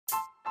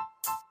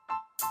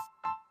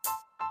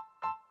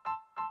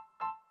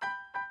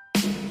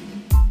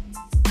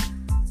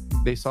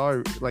they saw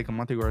it like a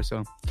month ago or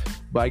so.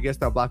 But I guess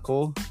that black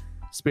hole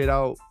spit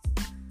out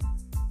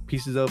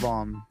pieces of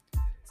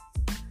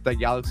the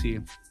galaxy.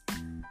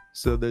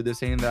 So they're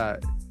saying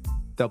that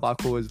the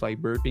black hole is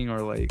like burping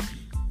or like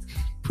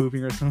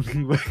pooping or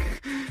something. But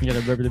You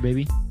gotta burp the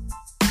baby.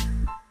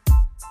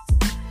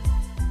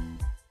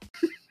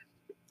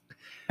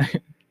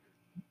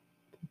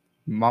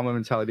 mama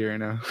mentality right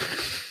now.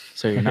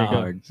 So you're not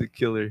hard. It's a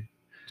killer.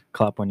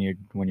 Clap when you're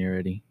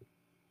ready.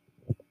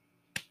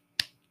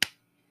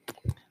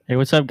 Hey,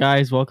 what's up,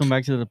 guys? Welcome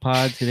back to the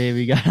pod. Today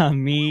we got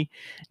me,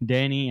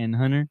 Danny, and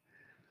Hunter.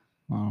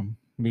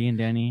 Me and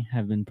Danny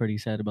have been pretty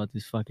sad about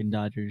this fucking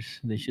Dodgers.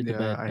 They shit the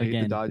bed I hate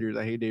again. the Dodgers.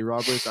 I hate Dave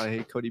Roberts. I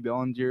hate Cody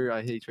Bellinger.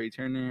 I hate Trey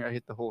Turner. I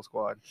hate the whole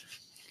squad.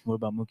 What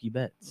about Mookie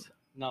Betts?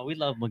 No, we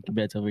love Mookie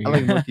Betts over here. I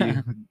like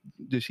Mookie.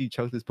 Just he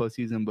choked this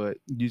postseason, but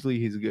usually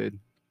he's good.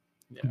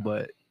 Yeah.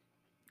 But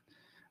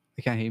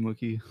I can't hate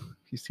Mookie.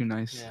 He's too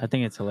nice. Yeah. I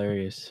think it's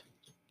hilarious.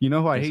 You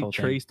know who I This hate? whole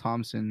thing. Trace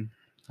Thompson.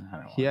 I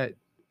don't He know. had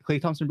Clay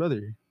Thompson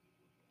brother.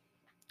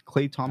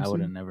 Clay I would have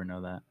Thompson. never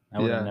known that. I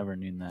would have Yeah. never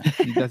known that.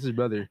 That's his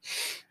brother.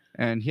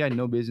 And he had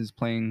no business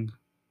playing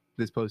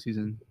this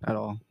postseason at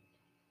all.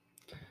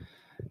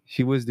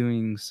 He was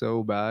doing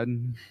so bad.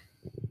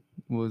 It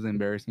was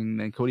embarrassing.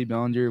 And Cody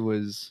Bellinger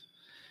was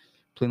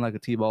playing like a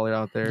T-baller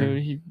out there.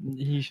 Dude,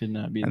 he should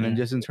not be And there. then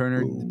Justin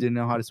Turner didn't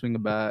know how to swing a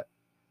bat.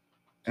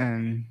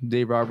 And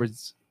Dave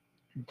Roberts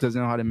doesn't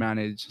know how to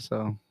manage.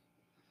 So,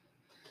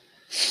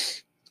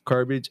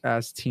 garbage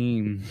ass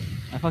team.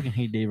 I fucking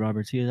hate Dave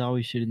Roberts. He is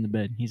always shit in the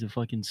bed. He's a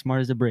fucking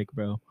smart as a brick,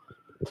 bro.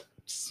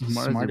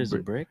 Smart as a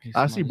brick. He's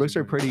Honestly, smart as bricks a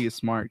are brick. pretty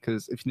smart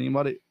because if you think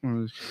about it,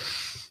 no,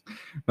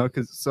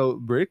 because so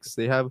bricks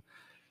they have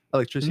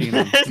electricity in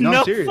them. There's No, I'm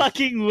no serious.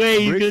 fucking way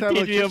you Bricks could have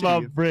teach me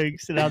about electricity.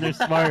 bricks and how they're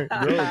smart.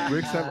 Bro,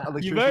 bricks have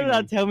electricity. You better in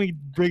not them. tell me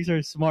bricks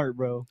are smart,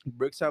 bro.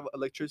 Bricks have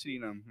electricity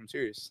in them. I'm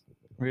serious.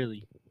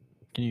 Really?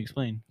 Can you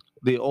explain?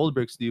 The old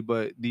bricks do,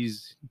 but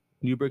these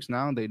new bricks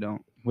now they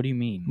don't. What do you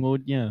mean? Well,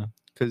 yeah.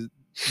 Because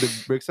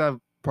the bricks have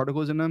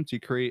particles in them to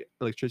create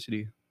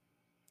electricity.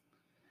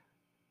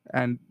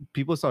 And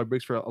people sell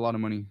bricks for a lot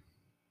of money.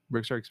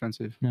 Bricks are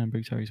expensive. No,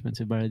 bricks are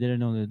expensive, but I didn't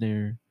know that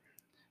they're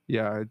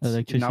Yeah, it's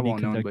electricity not well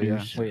known, but yeah.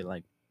 conductors. Wait,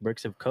 like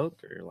bricks of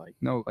coke or like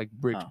No, like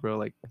bricks, Oh. bro.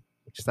 Like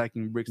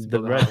stacking bricks. To the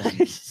build a red house.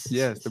 ones?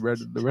 Yes, the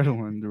red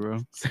one, bro.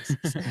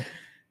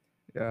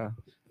 Yeah,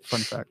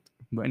 fun fact.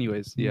 But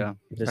anyways, yeah.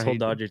 This I whole hate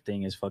Dodger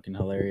thing is fucking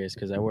hilarious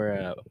because I wear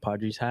a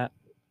Padres hat,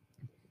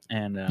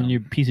 and And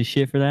you're a piece of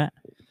shit for that.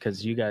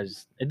 because you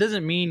guys, it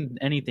doesn't mean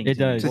anything. It to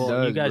me. does. It Well,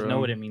 you does, guys bro. know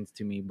what it means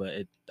to me,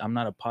 but I'm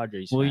not a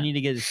Padres Well, you fan. need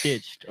to get it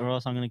stitched, or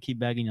else I'm gonna keep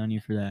bagging on you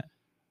for that.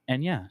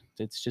 And yeah,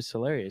 it's just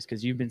hilarious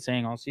because you've been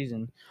saying all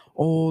season,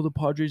 "Oh, the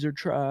Padres are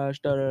trash."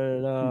 Da da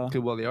da. da. Okay,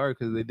 well, they are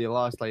because they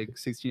lost like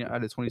 16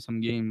 out of 20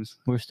 some games.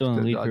 We're still in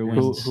the The lead for Dodgers.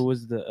 wins. Who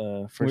was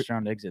the first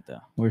round exit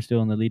though? We're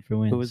still in the lead for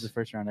wins. Who was the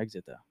first round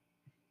exit though?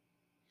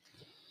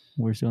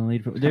 We're still in the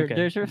lead for. They're Okay.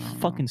 they're I don't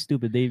fucking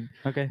stupid. They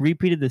Okay,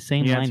 repeated the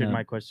same you answered lineup.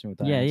 my question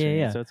without Yeah, yeah, answering it,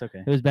 yeah. so it's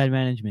okay. It was bad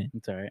management.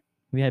 It's all right.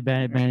 We had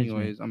bad management.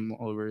 Anyways, I'm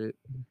over it.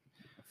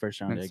 First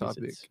round Next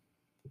exits. topic.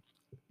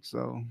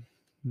 So,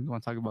 you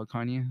want to talk about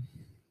Kanye?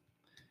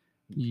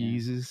 Yeah.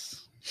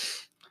 Jesus.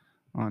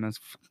 Oh, that's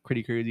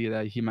pretty crazy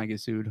that he might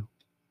get sued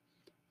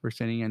for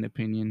sending an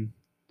opinion.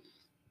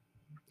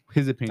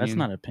 His opinion. That's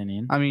not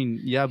opinion. I mean,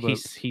 yeah, but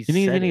he's You think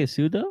he's said gonna it. get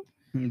sued though?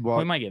 Well,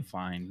 he might get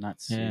fined,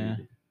 not sued. Yeah.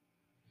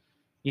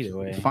 Either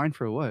way, fine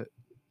for what?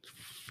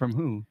 From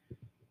who?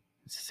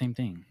 it's the same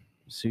thing.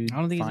 Sued. I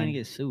don't think he's gonna fined.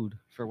 get sued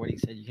for what he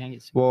said. You can't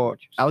get sued. Well,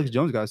 Alex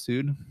Jones got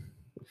sued.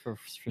 for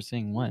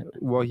saying what?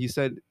 Well, he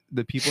said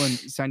the people in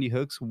Sandy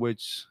Hooks,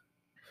 which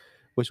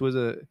was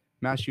a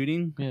mass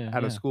shooting Yeah,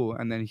 at yeah. a school,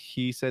 and then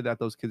he said that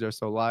those kids are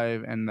still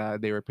alive and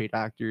that they were paid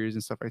actors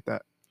and stuff like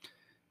that.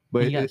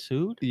 But He got it-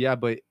 sued. yeah,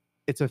 but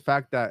it's a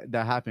fact that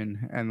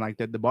happened, and like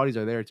that the bodies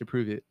are there to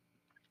prove it.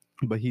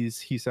 But he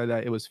said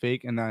that it was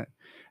fake, and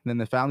then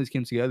the families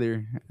came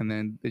together, and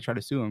then they tried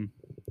to sue him,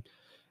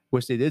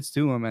 which they did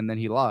sue him, and then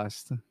he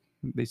lost.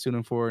 They sued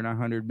him for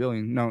 900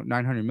 million.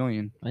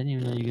 I didn't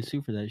even know you could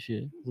sue for that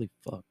shit. Holy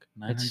fuck! That's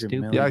 900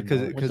 stupid. million Yeah, 'cause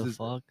dollars. What the it's-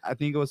 fuck? I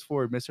think it was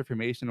for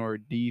misinformation or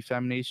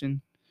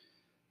defamation.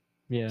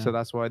 Yeah. So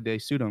that's why they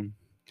sued him.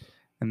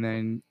 And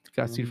then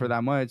got sued for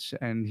that much,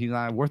 and he's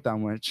not worth that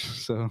much.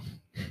 So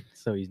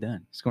So he's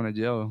done. he's going to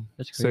jail.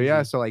 That's So yeah,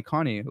 crazy. so like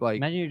Kanye, like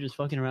Imagine you're just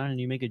fucking around and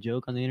you make a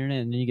joke on the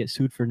internet and then you get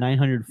sued for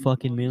 900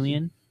 fucking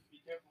million.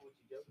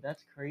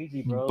 That's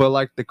crazy, bro. but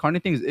like the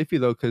Kanye thing is iffy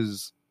though,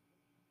 because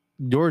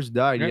George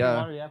died, Grab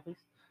the yeah. water,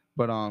 please.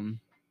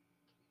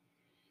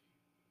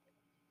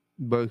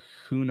 But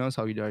who knows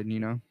how he died, you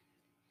know?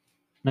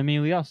 I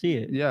mean, we all see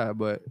it. Yeah,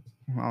 but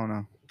I don't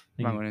know.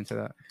 I'm not going into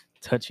that.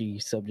 Touchy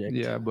subject.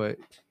 Yeah, but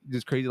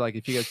just crazy. Like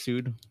if you get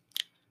sued,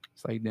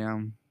 it's like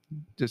damn,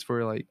 just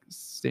for like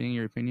stating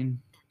your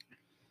opinion.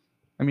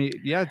 I mean,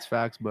 yeah, it's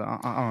facts, but I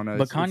don't know.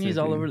 But It's Kanye's his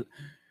all opinion.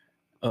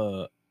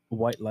 over.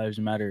 White Lives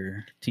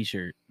Matter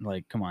T-shirt.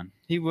 Like, come on.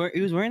 He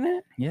was wearing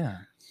that? Yeah.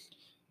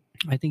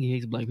 I think he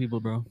hates black people,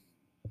 bro.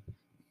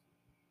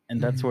 And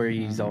that's where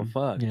he's all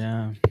fucked.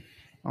 Yeah.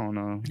 I don't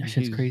know. That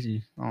shit's He's-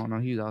 crazy. I don't know.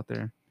 He's out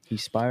there.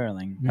 He's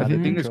spiraling. Yeah, Out The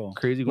of thing is control.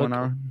 crazy going Look,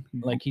 on.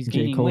 Like he's J.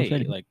 gaining Cole weight.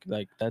 said it.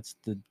 Like that's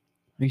the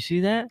You see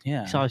that?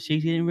 yeah. You saw his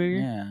cheeks getting bigger?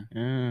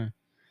 Yeah.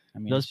 I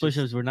mean, Those it's just-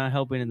 push-ups were not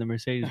helping in the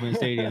Mercedes-Benz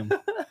Stadium.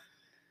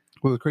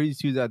 Well, the crazy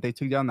too is that they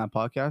took down that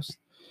podcast,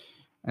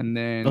 and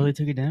then Oh, they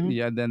took it down?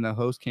 yeah, then the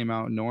host came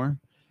out, Nor,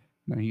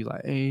 and he's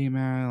like, "Hey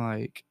man,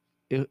 like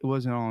it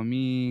wasn't on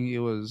me. It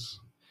was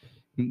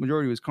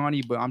majority was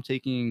Kanye, but I'm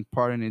taking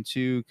part in it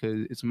too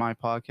because it's my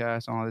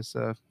podcast and all this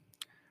stuff."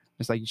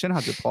 It's like you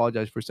shouldn't have to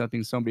apologize for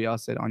something somebody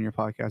else said on your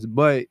podcast,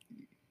 but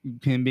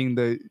him being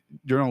the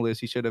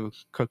journalist, he should have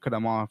cut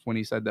him off when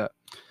he said that.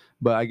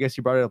 But I guess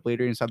he brought it up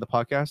later inside the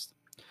podcast.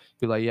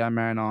 He's like, "Yeah,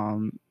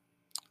 man,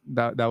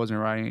 that wasn't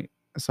right,"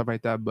 stuff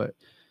like that. But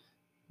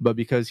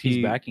because he's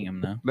he backing him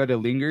now. let it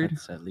linger,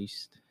 That's at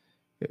least.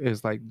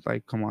 it's like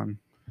come on,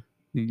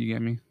 you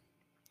get me?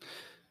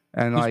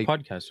 And Whose like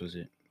podcast was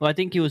it? Well, I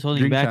think he was holding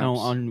Drink back champs.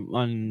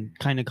 on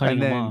kind of cutting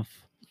And him then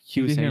off.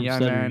 he You was can hear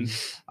saying, him "Yeah, man,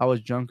 stuttering. I was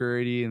drunk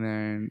already," and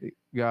then it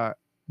got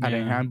out of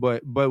Yeah. hand.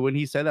 But when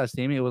he said that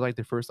statement, it was like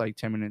the first like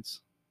 10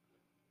 minutes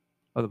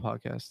of the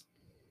podcast.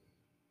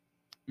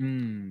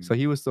 So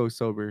he was so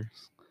sober.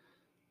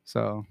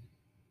 So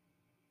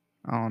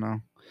I don't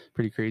know,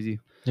 pretty crazy.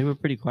 They were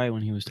pretty quiet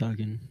when he was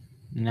talking.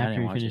 And I after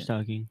didn't he watch finished it.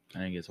 talking, I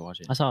didn't get to watch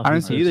it. I saw. a I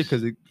didn't few see either clips.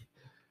 because it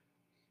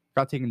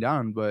got taken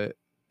down, but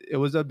it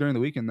was up during the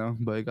weekend though.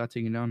 But it got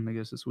taken down, I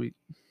guess, this week.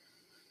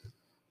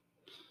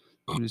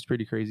 It was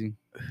pretty crazy.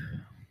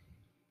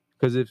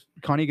 Because if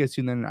Kanye gets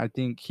sued, then I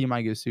think he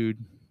might get sued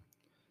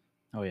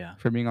Oh yeah.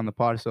 for being on the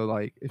pod. So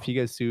like, if he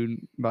gets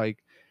sued, like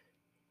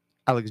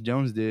Alex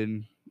Jones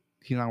did,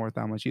 he's not worth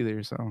that much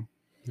either. So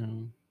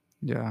No.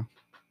 yeah,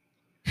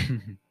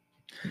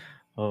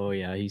 Oh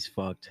yeah, he's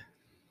fucked.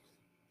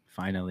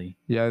 Finally.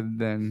 yeah.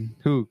 Then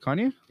who?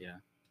 Kanye? Yeah.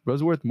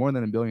 Bro's worth more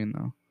than $1 billion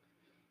though.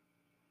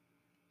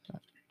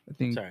 I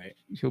think It's all right.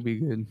 he'll be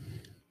good.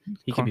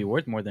 He could be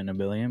worth more than $1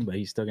 billion, but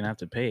he's still gonna have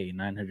to pay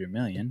 $900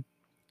 million.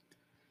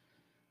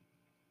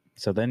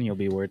 So then you'll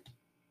be worth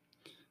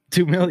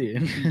 $2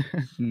 million.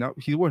 No,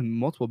 he's worth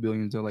multiple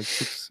billions though, like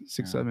six,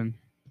 Yeah. 7.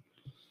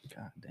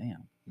 God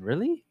damn.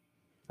 Really?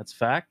 That's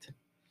fact?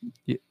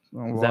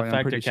 Well, that I'm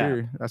fact or pretty cap?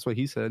 sure that's what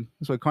he said.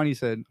 That's what Kanye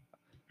said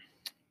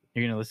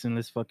You're gonna listen to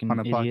this fucking on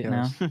a idiot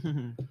now?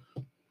 podcast.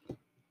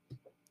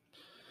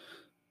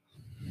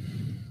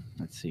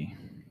 Let's see.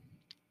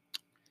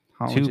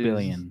 How much $2 is-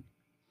 billion.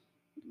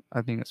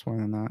 I think it's more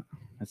than that.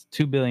 That's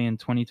 $2 billion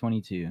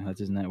 2022. That's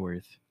his net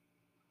worth.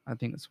 I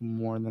think it's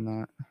more than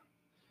that.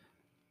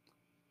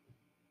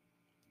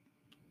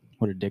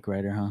 What a dick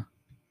rider, huh?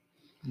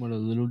 What a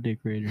little dick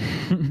raider.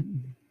 I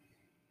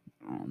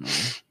don't know.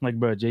 Like,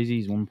 bro,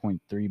 Jay-Z's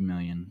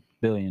 1.3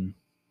 billion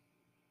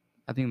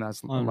I think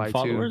that's a On lie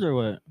followers too. or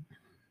what?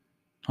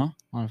 Huh?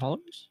 On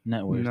followers?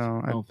 net worth.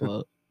 No, Oh,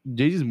 fuck.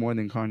 Jay-Z's more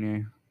than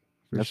Kanye.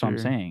 for That's what I'm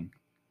sure. saying.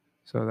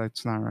 So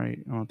that's not right.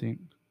 I don't think.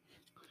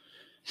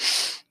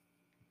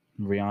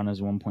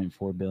 Rihanna's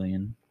 1.4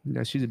 billion.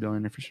 Yeah, she's a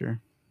billionaire for sure.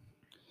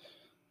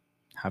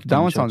 Halftime That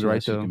one show sounds too, right, that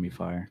shit's though. gonna be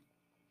fire.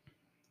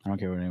 I don't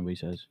care what anybody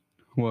says.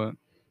 What?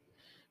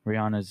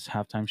 Rihanna's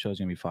halftime show is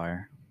gonna be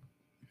fire.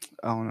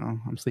 I don't know.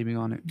 I'm sleeping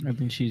on it. I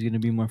think she's gonna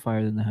be more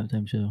fire than the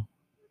halftime show.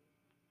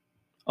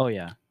 Oh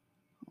yeah,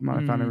 I'm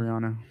not a fan of Mm.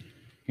 Rihanna.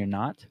 you're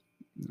not?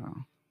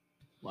 No,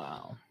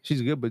 Wow.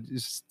 she's good, but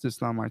it's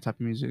just not my type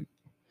of music.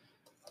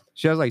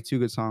 She has like 2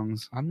 good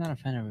songs. I'm not a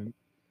fan of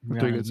Three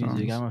Rihanna's good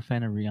music. songs. I'm a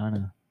fan of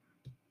Rihanna.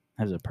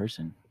 As a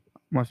person,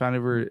 I'm a fan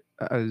of her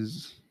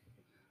as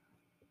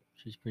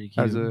She's pretty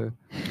cute. as a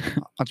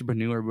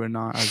entrepreneur, but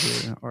not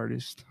as an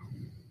artist.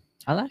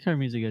 I like her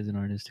music as an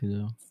artist too,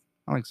 though.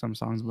 I like some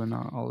songs, but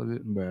not all of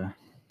it. bruh.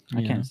 I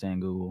Yeah. can't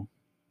stand Google.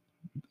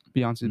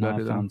 Beyonce's And I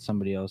better though. found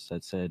somebody else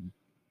that said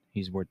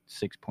he's worth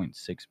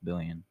 6.6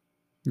 billion.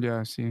 Yeah,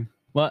 I see.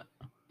 What?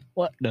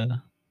 What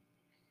the?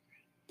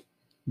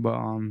 But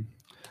I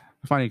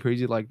find it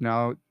crazy. Like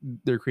now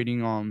they're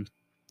creating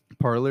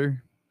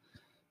Parlor,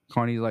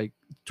 Kanye's like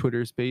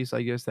Twitter space,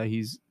 I guess, that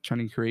he's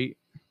trying to create,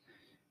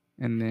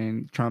 and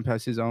then Trump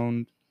has his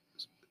own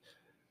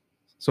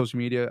social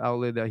media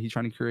outlet that he's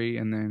trying to create,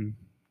 and then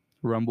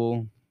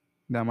Rumble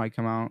that might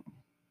come out.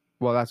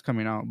 Well, that's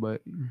coming out,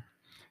 but I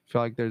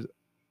feel like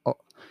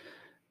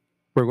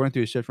we're going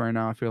through a shift right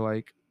now. I feel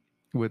like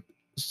with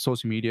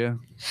social media,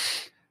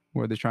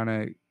 where they're trying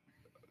to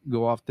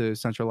go off the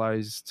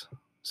centralized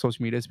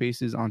social media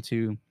spaces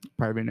onto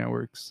private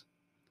networks.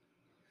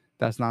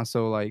 That's not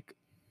so like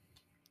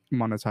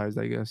monetized,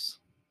 I guess.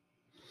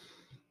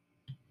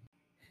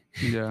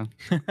 Yeah.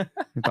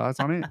 Your thoughts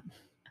on it?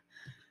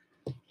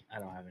 I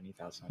don't have any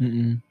thoughts on it.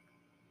 Mm-mm.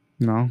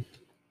 No.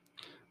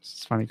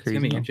 It's funny, It's crazy.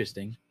 gonna be though.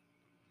 interesting,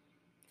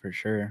 for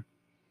sure.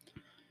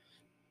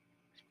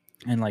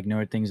 And like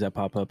newer things that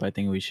pop up, I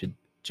think we should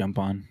jump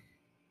on,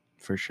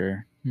 for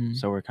sure. Mm.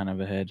 So we're kind of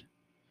ahead.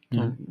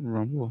 Yeah.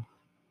 Rumble.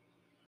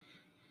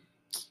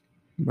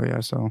 But yeah,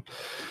 so I'm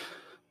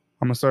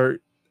gonna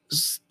start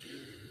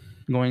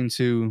going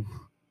to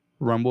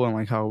Rumble and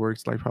like how it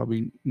works, like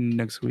probably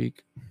next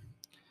week.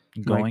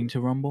 Going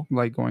to Rumble?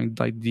 like going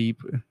like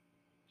deep,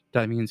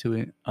 diving into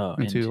it, Oh,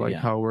 into like yeah.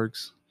 how it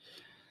works.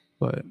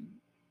 But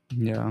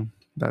yeah,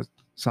 that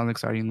sounds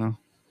exciting though.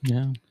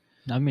 Yeah,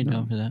 I'd be No.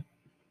 down for that.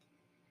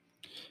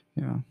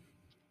 Yeah.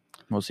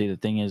 Well, see, the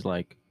thing is,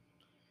 like,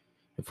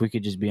 if we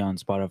could just be on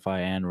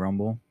Spotify and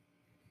Rumble,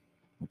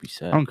 we'd be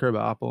set. I don't care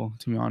about Apple,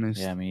 to be honest.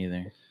 Yeah, me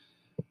either.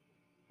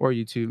 Or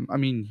YouTube. I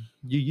mean,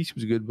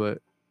 YouTube's good,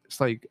 but it's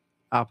like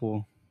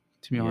Apple,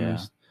 to be Yeah.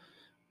 honest.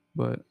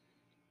 But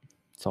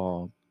It's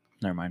all.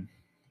 Never mind.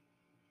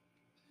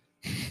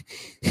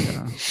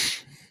 yeah.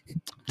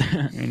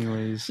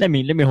 Anyways, Let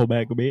me hold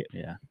back a bit.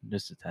 Yeah,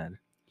 just a tad.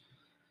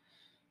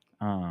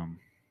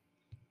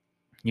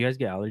 You guys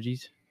get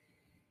allergies?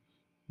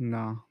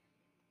 no.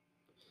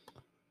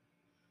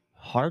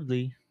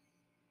 Hardly.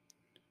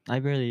 I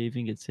barely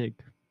even get sick.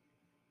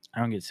 I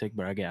don't get sick,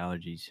 but I get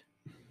allergies.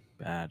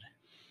 Bad.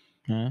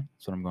 Huh?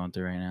 That's what I'm going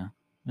through right now.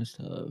 That's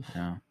tough.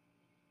 Yeah.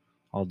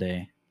 All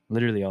day.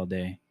 Literally all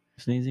day.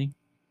 Sneezing?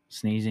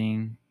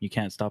 Sneezing. You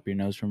can't stop your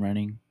nose from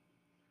running.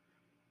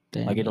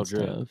 Damn, Like it'll that's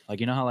drip. tough. Like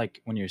you know how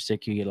like when you're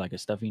sick you get like a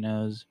stuffy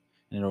nose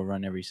and it'll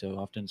run every so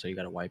often, so you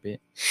gotta wipe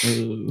it.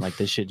 Ooh. Like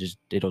this shit just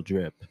it'll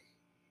drip.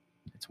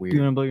 It's Do weird.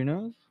 you want to blow your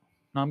nose?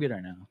 No, I'm good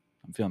right now.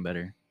 I'm feeling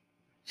better.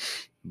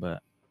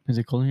 But Is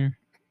it cold in here?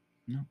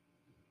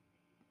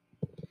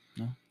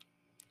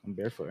 I'm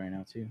barefoot right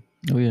now too.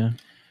 Oh, yeah.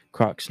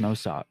 Crocs, no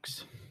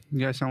socks. You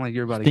guys sound like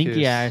you're about to Stinky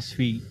kiss. ass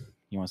feet.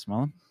 You want to smell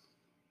them?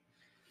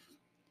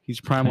 He's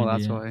primal, Kinda,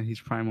 that's yeah. why. He's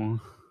primal.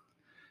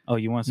 Oh,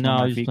 you want to smell No, I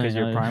my was feet because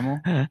playing. you're primal?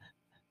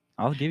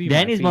 I'll give you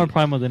Danny's my more feet.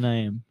 primal than I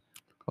am.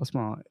 I'll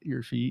smell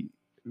your feet.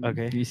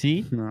 Okay. You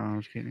see? No,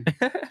 I'm just kidding.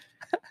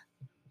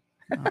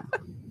 No.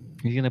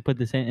 He's going to put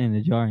this in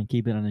the jar and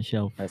keep it on the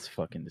shelf. That's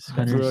fucking Hunter's-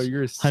 disgusting. Bro,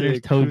 you're Hunter's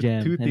sick. toe Who-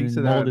 jam, Who and thinks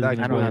then of mold that? is That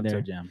gonna I go don't in have there.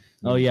 toe jam.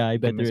 Oh, yeah, I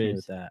Don't bet miss there me is.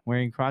 with that.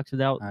 Wearing Crocs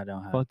without I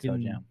don't have fucking... toe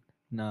jam.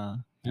 Nah.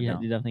 I He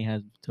don't. definitely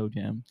has toe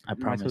jam. I My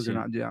promise toes are you.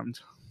 not jammed.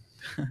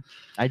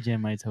 I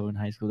jammed my toe in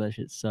high school. That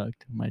shit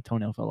sucked. My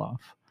toenail fell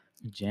off.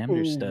 Jammed or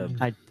Ooh. stubbed?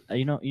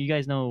 You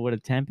guys know what a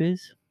temp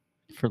is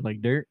for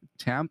like dirt?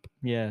 Tamp?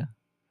 Yeah,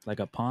 Like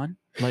a pawn?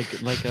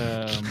 like Like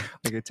a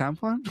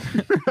tampon?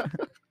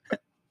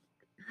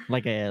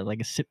 like a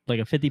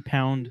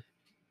 50-pound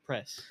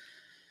press.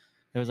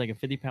 It was like a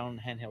 50-pound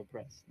handheld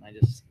press, and I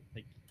just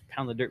like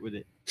pound the dirt with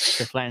it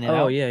to flatten it out.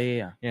 Oh,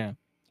 yeah.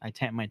 I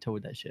tamped my toe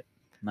with that shit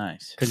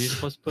Nice. because you're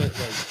supposed to put like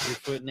your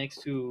foot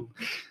next to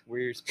where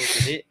you're supposed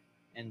to hit,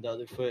 and the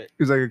other foot It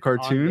was like a on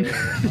cartoon.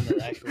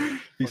 the actual.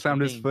 He fucking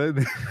slammed his thing. foot.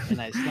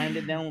 And I slammed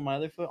it down with my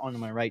other foot onto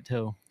my right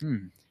toe. That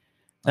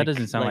Like-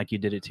 doesn't sound like- like you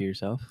did it to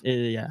yourself.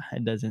 Yeah,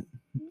 it doesn't.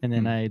 And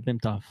then Hmm. I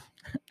limped off.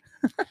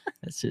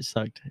 That shit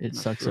sucked. It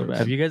sucked so gross. bad.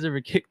 Have you guys ever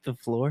kicked the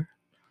floor?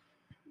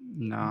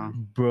 Nah.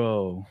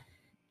 Bro.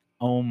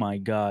 Oh my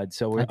God.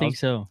 So I think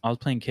so. I was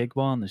playing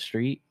kickball on the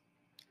street.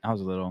 I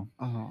was little.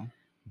 Oh.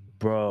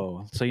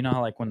 Bro. So you know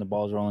how like when the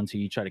ball's rolling to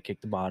you, you try to kick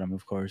the bottom,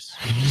 of course.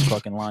 Just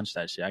fucking launch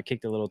that shit. I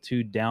kicked a little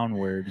too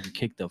downward and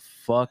kicked the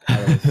fuck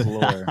out of the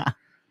floor.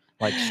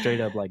 Like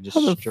straight up, like just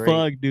How the straight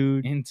fuck,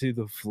 dude? into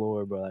the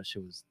floor, bro. That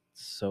shit was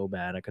so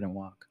bad. I couldn't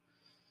walk.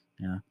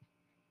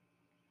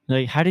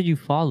 Like, how did you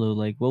follow?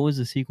 Like, what was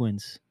the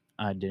sequence?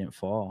 I didn't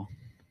fall.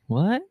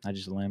 What? I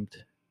just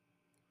limped.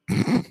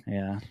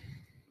 Yeah.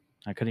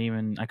 I couldn't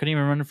even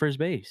run to first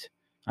base.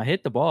 I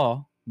hit the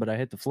ball, but I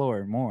hit the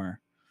floor more.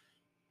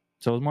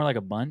 So it was more like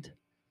a bunt.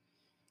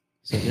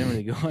 So it didn't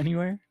really go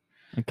anywhere.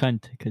 A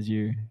cunt, because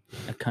you're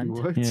A cunt.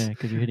 What? yeah,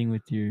 because you're hitting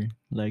with your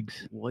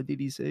legs. What did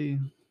he say?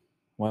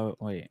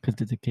 Wait.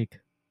 Because it's a kick.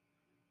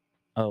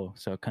 Oh,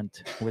 so a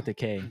cunt with a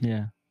K.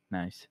 Yeah.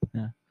 Nice.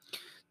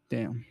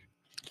 Damn.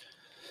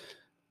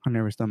 I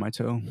never stubbed my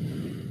toe.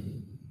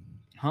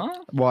 Huh?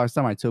 Well, I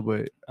stubbed my toe,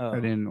 but Oh, I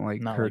didn't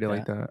like not hurt like it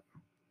like that.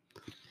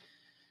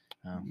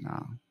 Oh.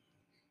 Nah.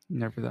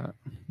 Never that.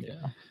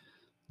 Yeah.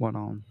 What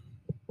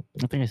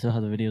I think I still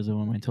have the videos of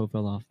when my toe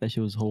fell off. That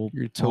shit was whole.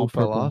 your all toe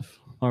fell purple. off?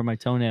 Or my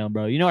toenail,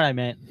 bro. You know what I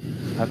meant.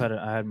 I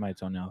had my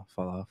toenail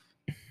fall off.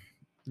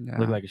 Yeah.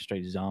 Looked like a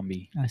straight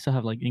zombie. I still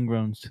have like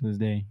ingrowns to this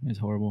day. It's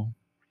horrible.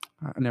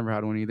 I never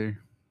had one either.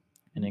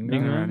 An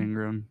Ingrown? Never ingrown? had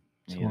ingrown.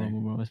 It's Me either.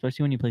 horrible, bro.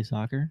 Especially when you play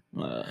soccer.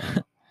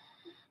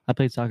 I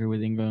played soccer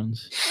with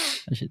ingrowns.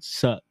 That shit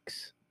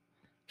sucks.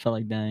 Felt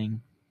like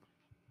dying.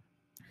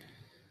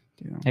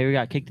 Damn. Have you ever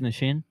got kicked in the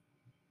shin?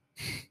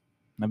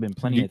 I've been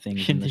plenty You- of things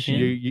shin in the to shin?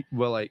 shin.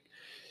 Well, like,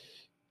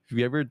 have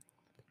you ever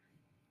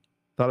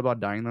thought about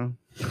dying though?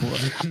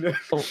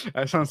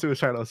 That sounds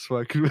suicidal as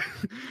fuck.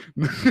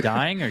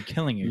 Dying or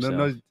killing yourself?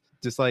 No,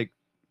 just like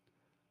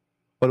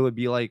what it would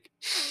be like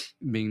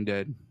being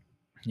dead.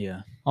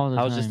 Yeah. All the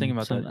time. I was just thinking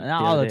about that Not the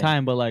all other the day.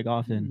 time, but like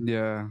often.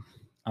 Yeah,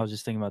 I was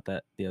just thinking about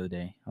that the other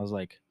day. I was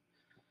like,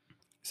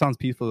 sounds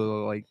peaceful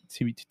though. Like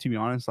to be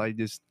honest, like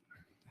just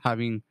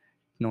having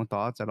no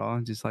thoughts at all,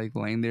 just like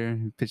laying there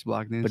in pitch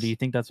blackness. but do you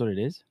think that's what it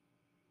is?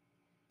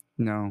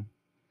 No,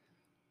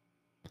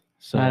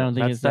 So I don't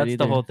think that's it's that the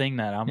either. whole thing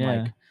that I'm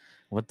Yeah. like,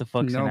 what the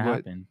fuck's No, gonna but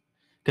happen?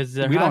 Because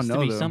there we has don't to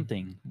know, be though.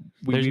 something.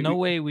 We- There's we- no we-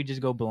 way we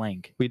just go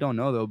blank. we don't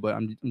know though. But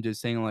I'm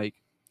just saying like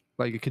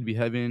like it could be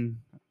heaven,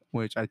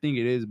 which I think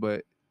it is,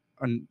 but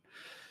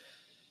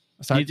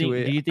aside do to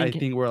it, you I think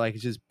think we're like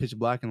it's just pitch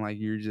black and like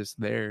you're just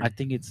there. I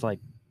think it's like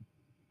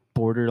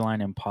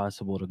borderline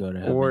impossible to go to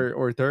heaven.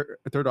 Or third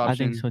I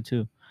option. think so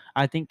too.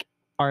 I think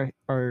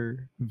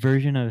our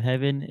version of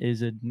heaven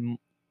is an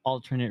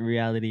alternate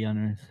reality on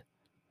Earth.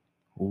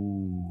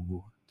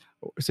 Ooh.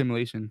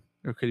 Simulation.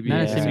 Or could it be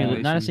Not Yeah. a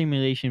not a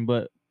simulation,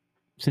 but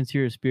since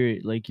you're a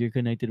spirit, like you're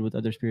connected with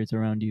other spirits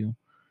around you,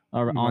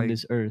 or on Like-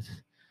 this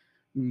Earth,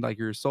 like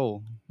your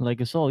soul.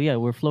 like a soul. Yeah,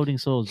 we're floating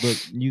souls,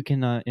 but you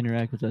cannot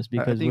interact with us I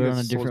because think we're it's on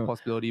a a soul's different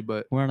possibility,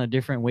 but we're on a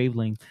different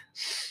wavelength.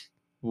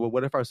 well,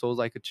 what if our soul's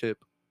like a chip?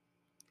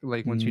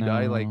 Like once you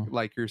die, No.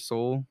 like your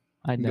soul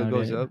I doubt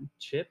goes it. up.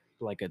 Chip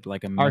like a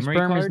Our memory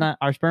sperm card is not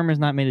our sperm is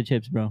not made of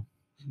chips, bro.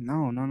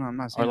 No, I'm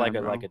not or saying like that,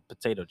 a bro. like a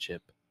potato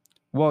chip.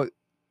 Well,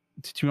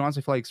 to be honest,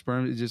 I feel like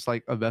sperm is just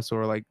like a vessel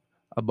or like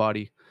a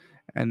body,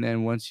 and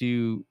then once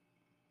you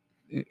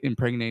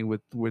impregnate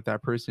with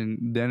that person,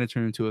 then it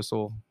turns into a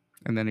soul,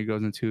 and then it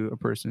goes into a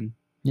person.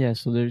 Yeah,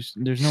 so there's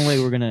no way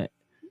we're gonna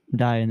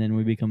die and then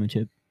we become a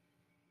chip.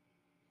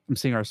 I'm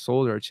saying our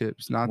souls are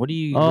chips, not What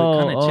kind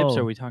of chips oh.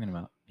 are we talking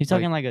about? He's Like,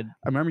 talking like a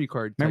a memory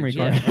card. type Memory shit.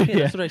 card. Yeah, okay, Yeah.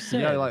 that's what I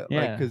said. Yeah, like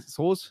Yeah. because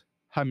souls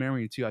have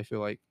memory too. I feel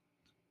like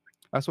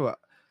that's what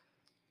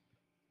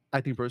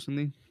I think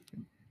personally.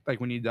 Like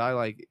when you die,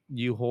 like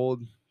you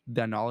hold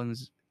that knowledge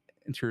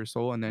into your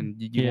soul, and then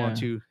you want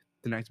Yeah. to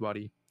the next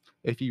body.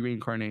 If you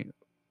reincarnate,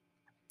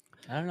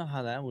 I don't know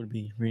how that would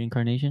be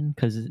reincarnation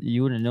because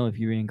you wouldn't know if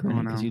you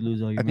reincarnate because know. you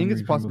lose all your. I think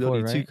it's a memories from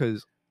possibility before, too. right?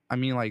 Because I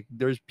mean, like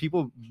there's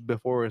people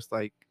before us,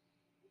 like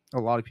a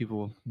lot of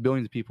people,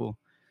 billions of people.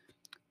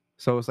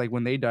 So it's like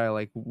when they die,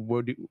 like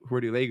where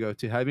do they go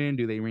to heaven?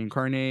 Do they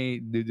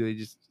reincarnate? Do they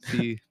just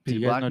see Do pitch you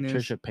guys know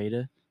blackness? Trisha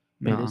Paytas?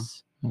 Nah.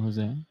 Paytas? What was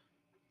that?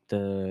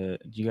 Do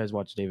you guys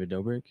watch David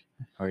Dobrik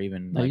or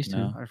even I like used to.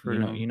 no? I've heard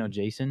of him. You know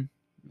Jason,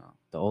 No.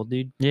 the old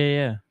dude,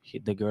 Yeah.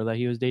 the girl that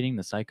he was dating,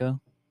 the psycho,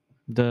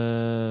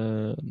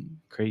 The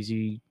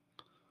crazy,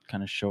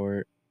 kind of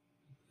short,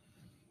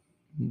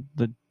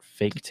 the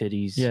fake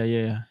titties.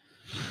 yeah.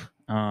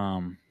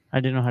 I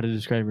didn't know how to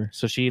describe her.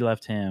 So she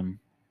left him,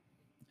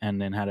 and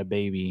then had a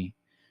baby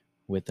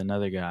with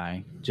another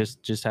guy.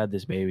 Just had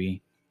this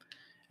baby,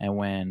 and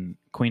when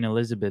Queen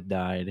Elizabeth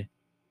died,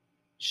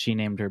 she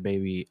named her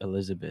baby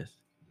Elizabeth,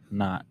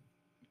 not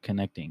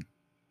connecting.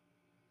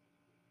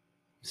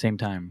 Same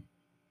time.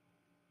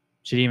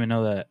 She didn't even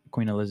know that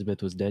Queen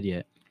Elizabeth was dead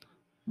yet.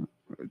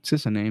 It's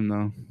just a name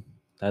though.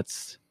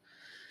 That's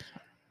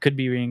could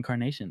be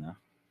reincarnation though.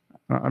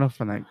 I don't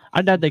feel like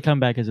I doubt they come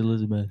back as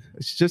Elizabeth.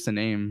 it's just a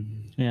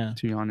name. Yeah.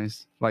 To be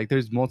honest, like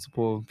there's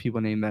multiple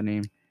people named that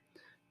name,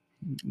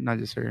 not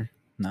just her.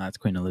 Nah, it's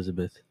Queen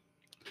Elizabeth.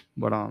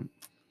 But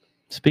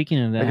Speaking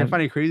of that, like I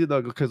find it crazy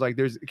though because like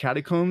there's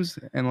catacombs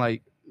and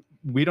like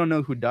we don't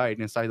know who died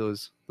inside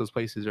those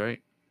places,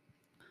 right?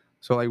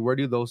 So like where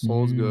do those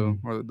souls go,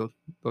 or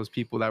those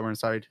people that were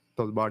inside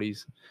those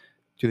bodies?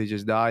 Do they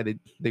just die?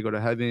 They go to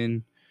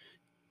heaven?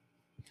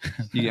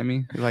 You get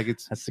me? Like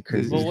it's That's the it's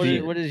craziest. well,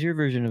 deep. what is your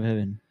version of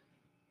heaven?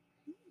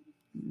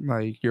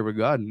 like you're with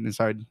God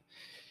inside.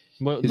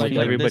 Well, Is like it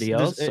everybody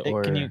else,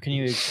 or can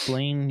you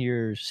explain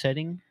your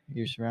setting,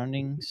 your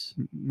surroundings?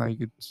 Like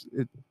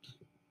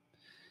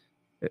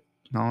I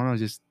don't know,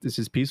 just this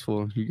is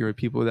peaceful. You're with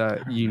people I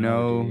that don't you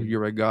know, know. dude.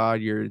 You're with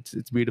God.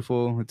 It's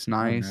beautiful. It's I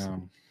don't nice.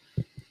 know.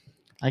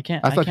 I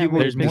can't. I I thought can't people-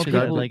 really there's more picture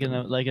that,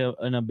 people- like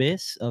an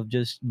abyss of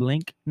just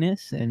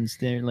blankness and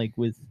stare like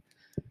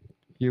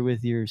you're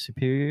with your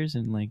superiors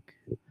and like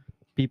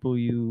people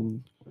you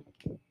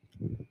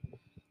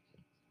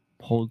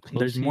hold close.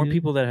 There's to more you.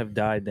 people that have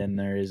died than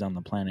there is on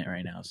the planet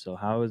right now. So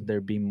how is there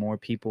be more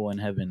people in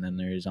heaven than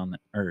there is on the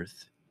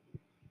earth?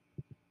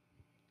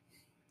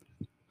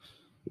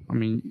 I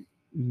mean,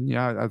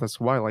 yeah, that's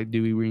why. Like,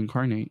 do we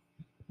reincarnate?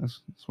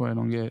 That's what I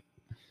don't get.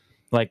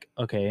 Like,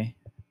 okay,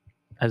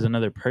 as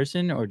another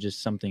person or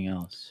just something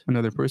else?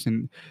 Another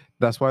person.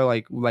 That's why,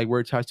 like we're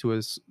attached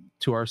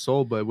to our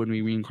soul. But when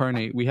we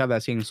reincarnate, we have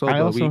that same soul. I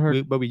But also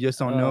heard- but we just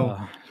don't know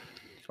Ugh.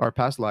 our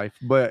past life.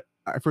 But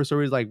I've heard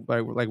stories like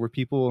where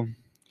people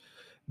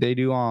they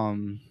do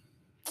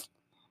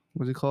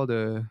what's it called,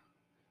 where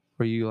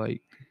you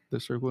like the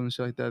circle and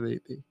shit like that. They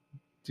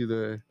do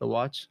the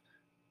watch.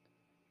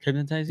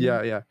 hypnotizing.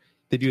 Yeah.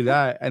 They do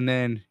that, and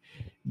then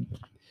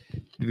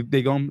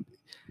they go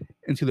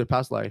into their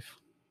past life.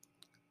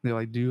 They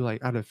like do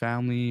like I had a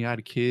family, I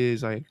had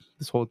kids, like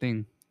this whole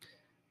thing.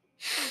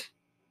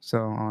 So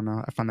I don't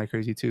know. I find that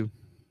crazy too.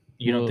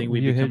 You don't think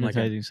we you're become like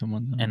hypnotizing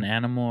someone? Though. an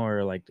animal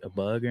or like a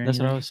bug or That's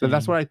anything? what I was So saying.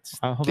 that's what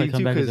I hope I think come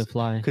too, back as a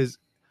fly. because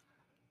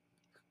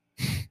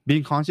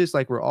being conscious,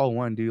 like we're all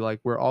one, dude. Like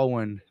we're all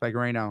one. Like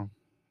right now,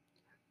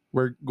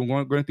 we're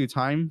going through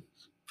time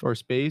or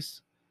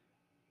space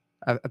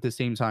at the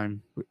same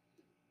time.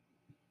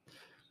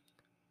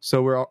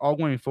 So we're all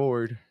going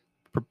forward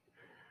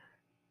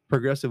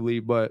progressively,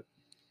 but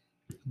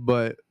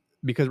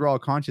because we're all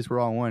conscious, we're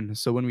all one.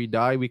 So when we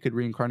die, we could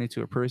reincarnate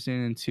to a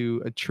person,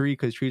 into a tree,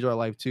 because trees are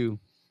alive too.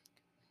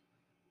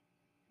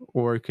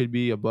 Or it could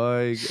be a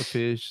bug, a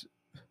fish,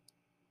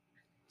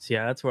 So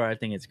yeah, that's where I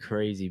think it's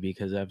crazy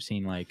because I've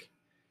seen like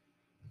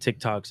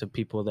TikToks of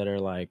people that are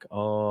like,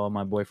 "Oh,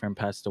 my boyfriend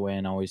passed away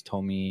and always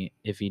told me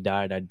if he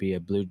died, I'd be a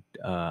blue."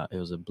 It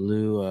was a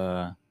blue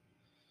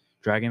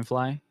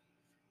dragonfly,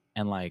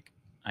 and like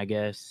I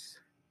guess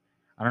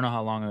I don't know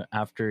how long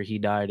after he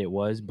died it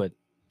was, but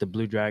the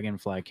blue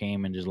dragonfly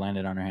came and just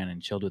landed on her hand and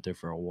chilled with her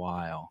for a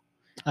while.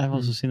 I've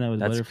also seen that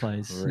with That's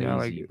butterflies. crazy, Yeah,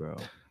 like- bro.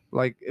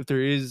 Like if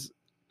there is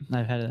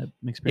I've had that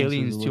experience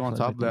aliens with too on butterflies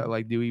top like of that,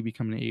 like do we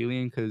become an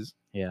alien? Because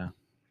Yeah,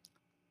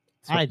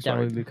 I doubt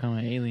we become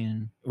an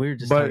alien. we were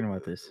just But- talking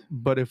about this.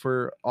 But if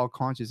we're all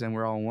conscious and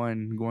we're all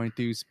one, going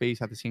through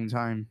space at the same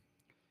time,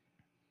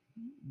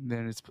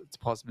 then it's a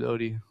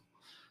possibility.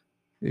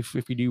 If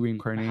we do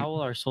reincarnate, How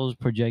will our souls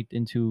project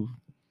into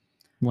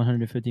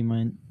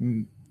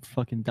 150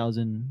 fucking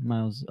thousand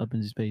miles up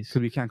into space?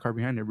 because we can't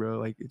comprehend it, bro.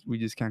 Like we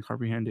just can't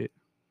comprehend it.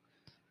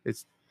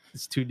 It's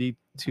too deep.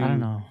 To I don't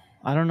know.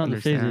 I don't know the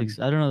understand. physics.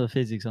 I don't know the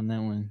physics on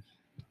that one.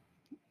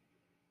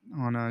 I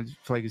don't know. I just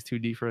feel like it's too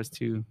deep for us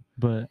to.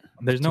 But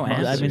There's no I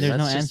mean, answer. there's no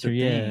That's just the answer,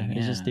 yeah. thing,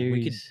 It's just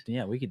We could,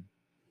 theories. we could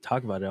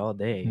talk about it all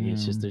day.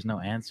 It's just Mm. there's no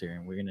answer,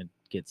 and we're gonna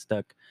get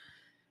stuck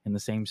in the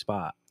same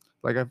spot.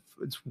 Like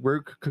it's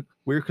weird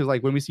because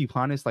like when we see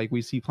planets, like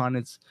we see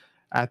planets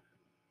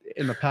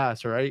in the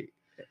past, right?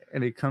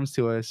 And it comes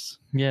to us,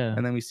 Yeah,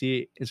 and then we see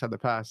it inside the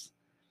past.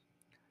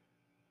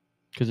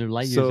 because they're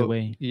light years So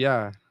away.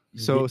 yeah,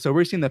 so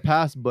we're seeing the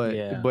past, but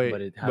Yeah, but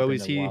but it we happened a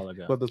see while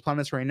ago. but those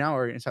planets right now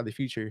are inside the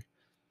future.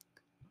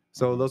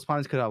 So those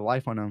planets could have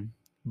life on them,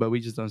 but we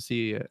just don't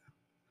see it.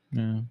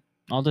 Yeah,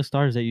 all the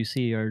stars that you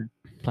see are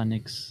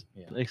planets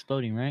Yeah.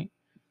 exploding, right?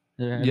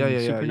 They're Yeah,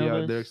 having yeah.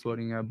 supernovas. They're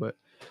exploding. Yeah, but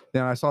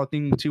then I saw a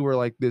thing too where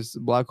like this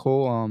black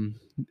hole,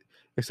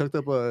 it sucked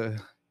up a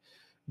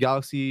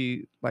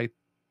galaxy like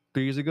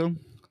 3 years ago.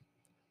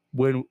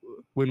 When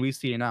we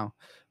see it now,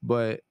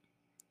 but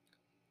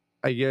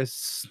I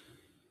guess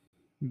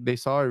they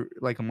saw it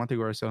like a month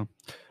ago or so.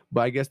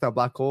 But I guess that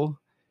black hole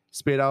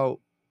spit out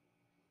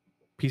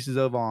pieces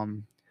of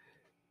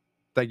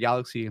the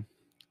galaxy.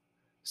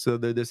 So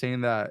they're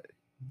saying that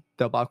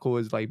the black hole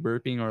is like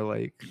burping or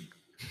like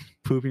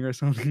pooping or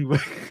something.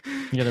 But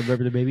You gotta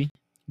burp the baby.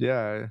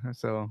 yeah,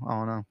 so I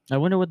don't know. I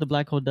wonder what the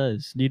black hole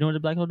does. Do you know what the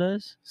black hole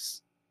does?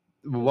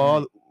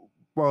 Well,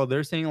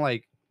 they're saying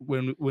like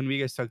when we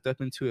get sucked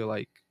up into it,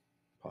 like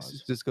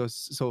Pause. just goes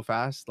so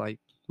fast, like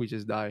we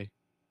just die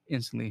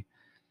instantly.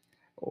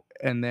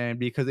 And then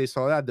because they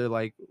saw that, they're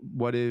like,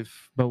 what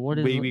if But what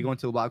is we go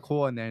into the black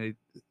hole and then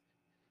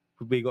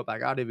we go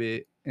back out of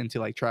it into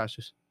like trash,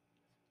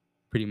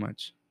 pretty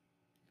much,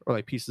 or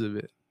like pieces of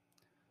it.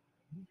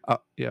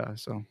 Yeah,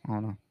 so I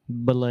don't know.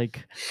 But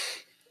like,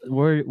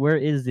 where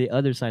is the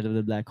other side of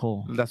the black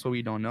hole? That's what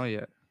we don't know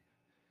yet.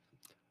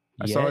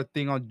 I saw a Yet?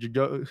 thing on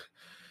Joe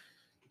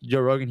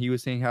Rogan. He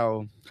was saying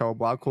how a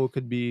black hole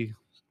could be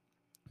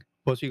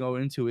once we go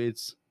into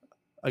it's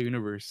a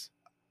universe,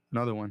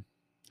 another one.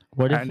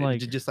 What if And like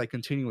just like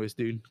continuous,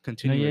 dude, no,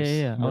 continuous.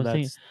 yeah. I Well, was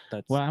thinking,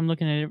 that's what I'm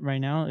looking at it right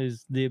now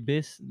is the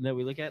abyss that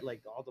we look at,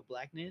 like all the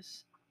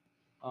blackness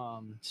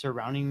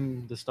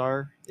surrounding the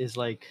star is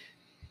like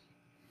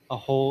a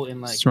hole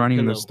in like Surrounding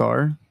the pillow.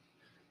 star.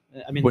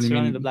 I mean, What do you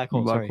surrounding mean the black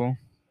hole. Sorry.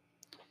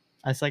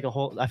 It's like a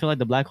hole. I feel like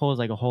the black hole is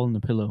like a hole in the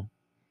pillow.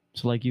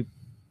 So like you.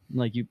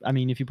 I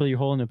mean, if you put your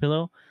hole in the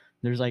pillow,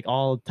 there's like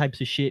all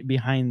types of shit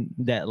behind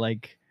that,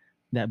 like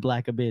that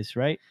black abyss,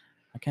 right?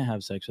 I can't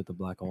have sex with a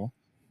black hole.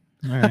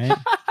 All right,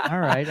 all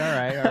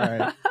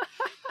right.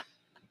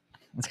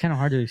 It's kind of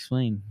hard to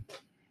explain,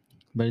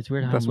 but it's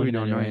weird how That's I'm what we looking at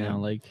don't it know right yet. now.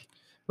 Like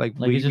Like it's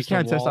we just a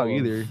can't test out wall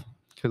of- either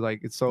because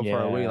like it's so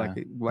far away. Yeah. Like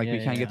we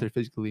Yeah, can't yeah. get there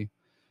physically.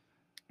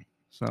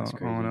 So That's I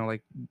crazy. don't know.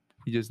 Like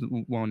we just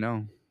won't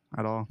know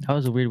at all. that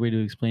was a weird way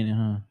to explain it,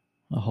 huh?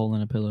 A hole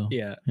in a pillow.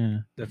 Yeah, Yeah.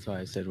 that's why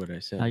I said what I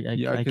said. I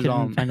Yeah, 'cause,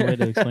 couldn't find a way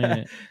to explain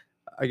it.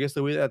 I guess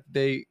the way that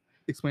they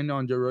explained it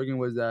on Joe Rogan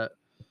was that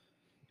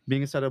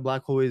being inside a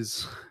black hole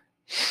is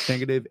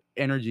negative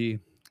energy.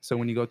 So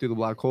when you go through the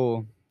black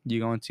hole, you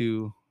go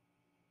into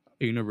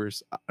a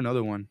universe,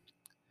 another one.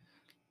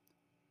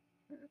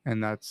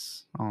 And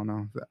that's, I don't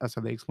know, that's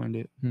how they explained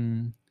it.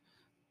 Hmm.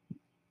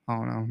 I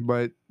don't know.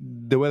 But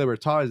the way that we're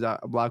taught is that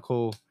a black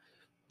hole,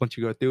 once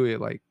you go through it,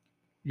 like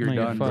you're No,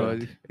 you're done, bro.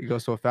 fucked. It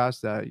goes so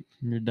fast that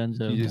You're done.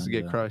 So you just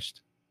get Dunzo.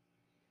 crushed.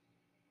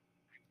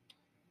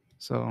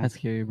 So that's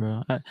scary,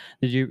 bro.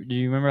 Did you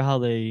remember how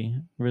they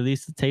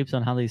released the tapes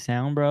on how they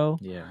sound, bro?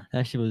 Yeah,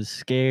 That shit was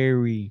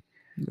scary.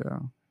 yeah.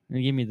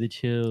 It gave me the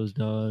chills,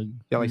 dog.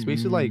 Yeah, like space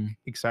is like Mm-mm.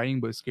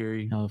 exciting but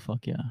scary. Oh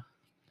fuck yeah.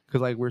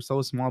 Because like we're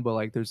so small, but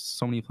like there's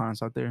so many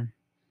planets out there.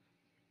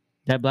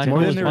 That black More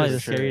hole than was there probably is the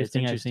for sure. scariest It's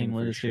thing I've interesting seen.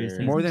 One of the for scariest sure.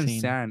 things More I've than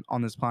seen. sand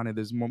on this planet.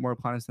 There's more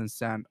planets than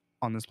sand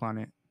on this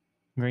planet.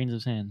 Grains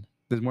of sand.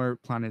 There's more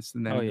planets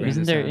than Oh, yeah. grains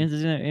Isn't of there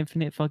sand.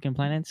 infinite fucking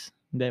planets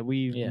that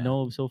we Yeah.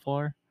 know of so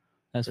far?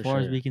 As For far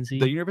as sure. we can see.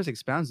 The universe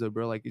expands though,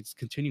 bro. Like it's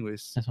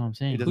continuous. That's what I'm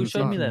saying. It who doesn't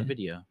showed me stop. that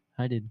video?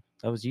 I did.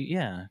 That was you.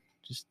 Yeah,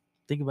 just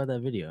think about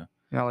that video.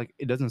 Yeah, like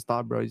it doesn't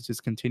stop, bro. It's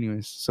just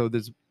continuous. So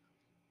there's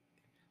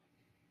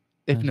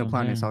That's infinite what I'm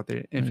planets saying. out there.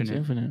 It's Infinite.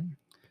 infinite.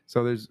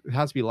 So it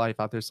has to be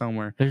life out there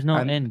somewhere. There's no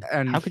And- end.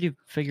 and- How could you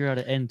figure out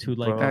an end to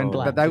like Bro. And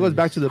black? that goes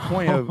back to the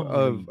point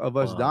Holy of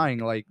us fuck. dying.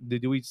 Like,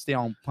 do we stay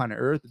on planet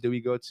Earth? Do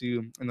we go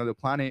to another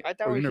planet I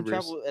thought or we could universe?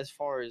 travel as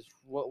far as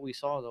what we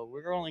saw, though.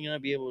 We're only gonna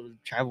be able to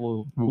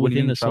travel What do you within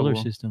mean the solar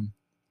travel? system.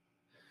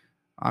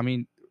 I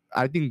mean,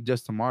 I think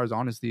just to Mars,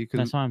 honestly. That's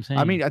Because what I'm saying.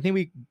 I mean, I think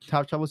we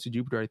have travels to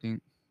Jupiter. I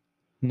think.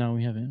 no,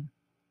 we haven't.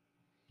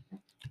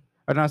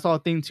 And I saw a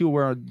thing too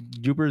where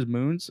Jupiter's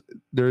moons,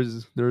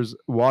 there's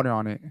water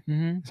on it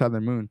Mm-hmm. inside the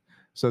moon.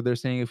 So they're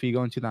saying if we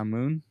go into that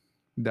moon,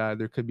 that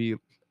there could be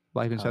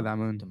life inside that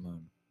moon. The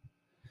moon.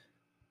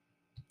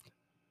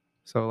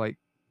 So like,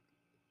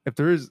 if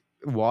there is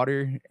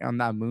water on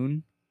that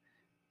moon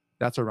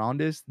that's around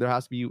us, there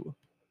has to be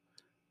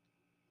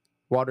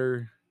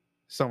water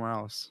somewhere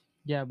else.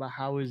 Yeah, but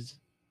how is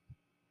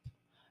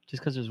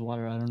just because there's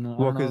water? I don't know. I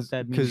Well, don't know if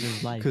that means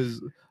there's life.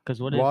 Because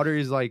what if? water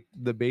is like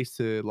the base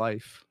to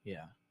life.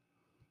 Yeah.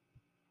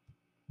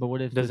 But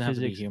what if It doesn't the have to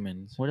be physics?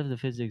 humans. What if the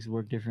physics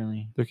work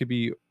differently? There could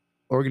be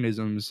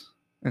organisms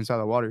inside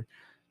the water.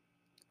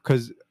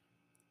 Because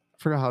I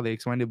forgot how they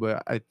explained it,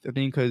 but I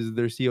think because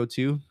there's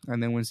CO2,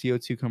 and then when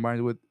CO2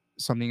 combines with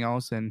something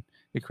else, and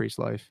it creates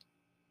life.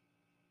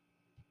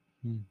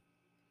 Hmm.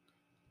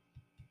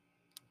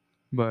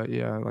 But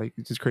yeah, like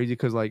it's just crazy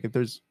because like if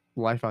there's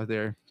life out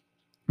there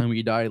and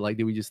we die, like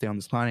do we just stay on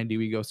this planet? Do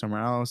we go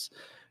somewhere else?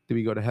 Do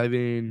we go to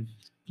heaven?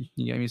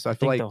 You know what I mean? So I I feel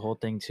think like the whole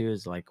thing too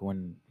is like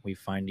when we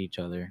find each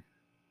other.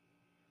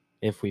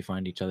 If we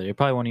find each other, it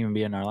probably won't even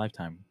be in our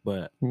lifetime.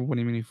 But what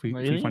do you mean if we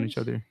find Aliens? each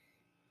other?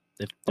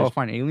 if Oh, there's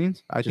find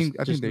aliens? I think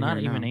just they're not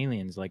here even now.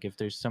 aliens. Like if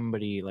there's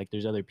somebody, like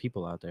there's other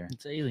people out there.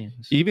 It's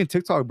aliens. Even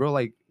TikTok, bro.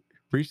 Like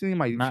recently,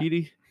 my Not-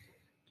 feed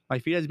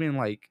has been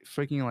like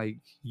freaking like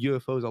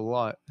UFOs a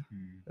lot.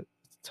 Hmm. A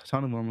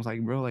ton of them. I was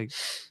like, bro, like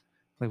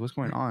what's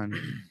going on?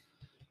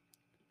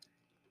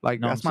 Like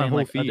No, that's I'm my saying whole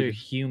like feed. other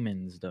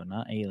humans though,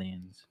 not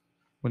aliens.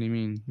 What do you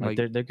mean? Like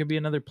there could be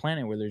another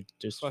planet where they're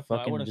just Fuck, I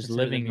fucking wouldn't just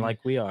consider them living human.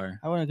 like we are.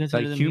 I wouldn't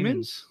consider like them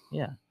humans?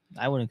 Yeah.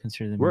 I wouldn't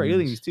consider them. We're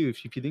humans. aliens too.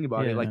 If you think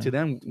about it, like Yeah. to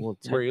them, Well,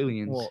 we're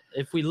aliens. Well,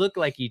 if we look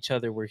like each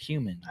other, we're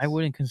humans. I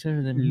wouldn't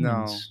consider them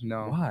humans.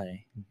 No,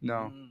 Why?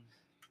 no.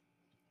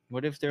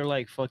 What if they're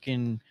like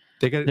fucking?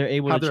 They could They're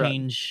able have to their-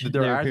 change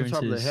their their eyes on top of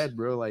appearances. their head,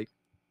 bro. Like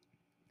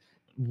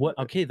What?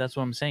 Okay, that's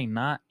what I'm saying.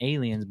 Not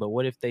aliens, but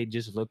what if they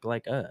just look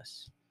like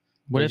us?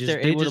 What They if just-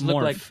 they're they able to just look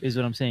morph? like- is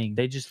what I'm saying.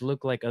 They just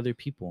look like other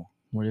people.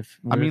 What if?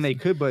 I mean, they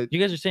could, but You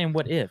guys are saying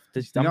what if?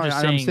 I'm No, just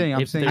I'm saying. saying-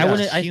 I'm if saying there's I yeah.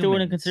 wouldn't. I still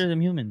wouldn't humans. consider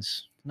them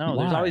humans. No,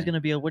 there's always Why?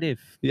 gonna be a what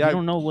if. Yeah, you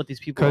don't know what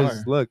these people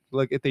because are.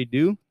 look, if they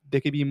do,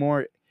 they could be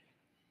more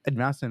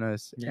advanced than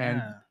us, and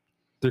Yeah,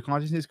 their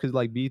consciousness could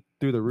like be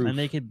through the roof. and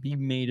they could be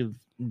made of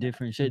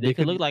different shit. They, They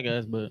could could- look like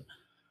us, but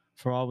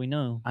for all we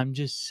know, I'm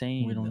just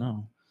saying. we don't though,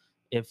 know.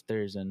 If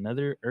there's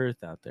another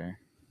Earth out there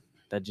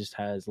that just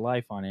has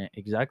life on it,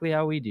 exactly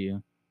how we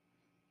do,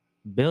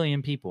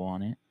 billion people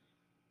on it,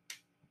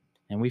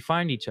 and we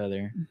find each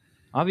other.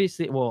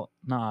 Obviously, well,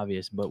 not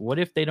obvious, but what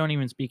if they don't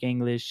even speak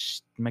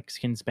English,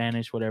 Mexican,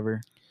 Spanish, whatever?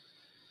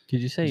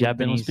 Did you say they don't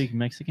Japanese. speak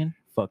Mexican?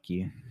 Fuck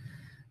you.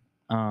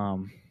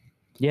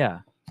 Yeah,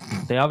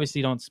 they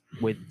obviously don't.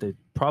 They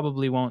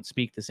probably won't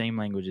speak the same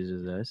languages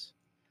as us.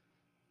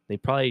 They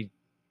probably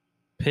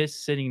piss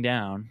sitting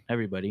down.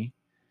 Everybody.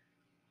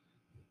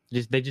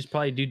 They just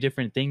probably do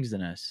different things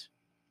than us.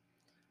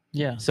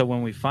 Yeah. So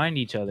when we find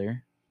each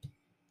other,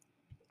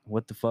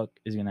 what the fuck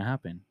is gonna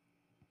happen?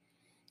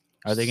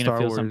 Are they gonna Star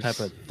feel some Wars. type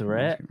of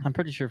threat? I'm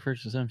pretty sure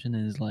first assumption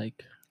is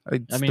like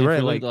It's I mean, if threat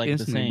you look like, like the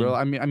instantly, bro.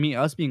 same. I mean,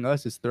 us being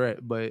us is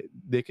threat, but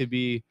they could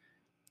be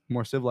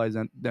more civilized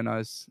than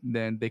us.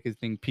 Then they could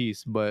think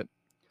peace, but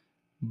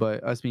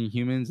us being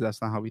humans,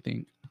 that's not how we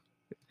think.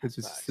 It's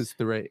just Facts. it's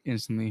threat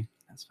instantly.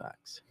 That's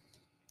facts.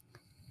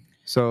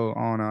 So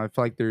I don't know. I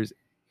feel like there's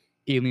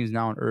aliens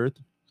now on Earth,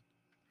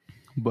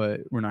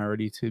 but we're not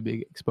ready to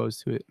be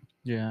exposed to it.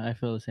 yeah, I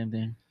feel the same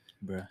thing.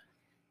 Bruh.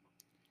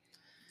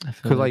 I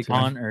feel 'Cause, that like, too.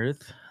 On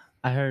Earth,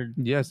 I heard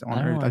Yes, on I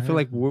don't Earth. know, I I feel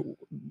like heard-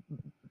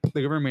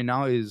 the government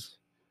now is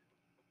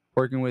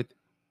working with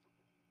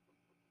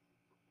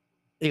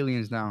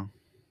aliens now.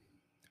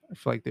 I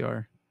feel like they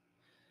are.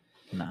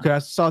 nah. 'Cause I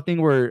saw a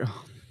thing where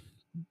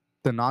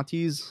the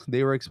Nazis,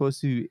 they were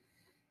exposed to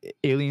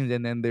aliens,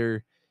 and then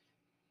their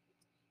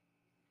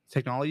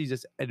technology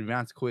just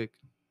advanced quick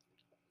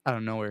out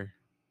of nowhere,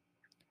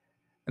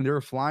 and they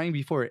were flying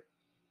before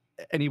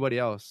anybody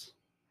else.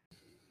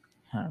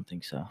 I don't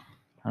think so.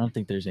 I don't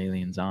think there's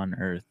aliens on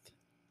Earth.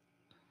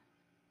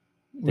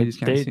 We They, just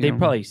can't see they 'em.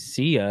 probably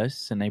see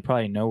us and they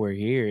probably know we're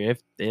here.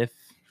 If I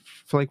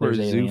feel like we're a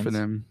there's zoo for aliens.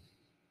 them.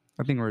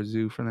 I think we're a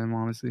zoo for them,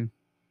 honestly.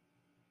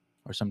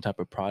 or some type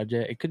of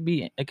project, it could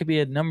be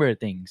a number of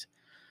things.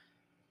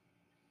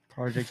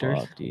 Project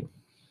Earth. Fuck, dude.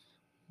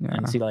 Yeah.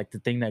 And see, like the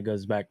thing that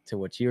goes back to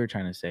what you were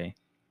trying to say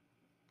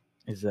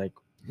is like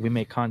we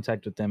make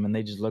contact with them and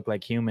they just look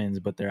like humans,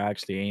 but they're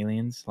actually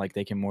aliens. Like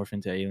they can morph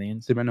into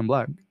aliens. The Men in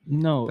Black.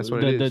 No, That's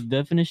what the, it the is.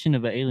 definition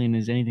of an alien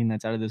is anything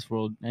that's out of this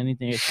world,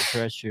 anything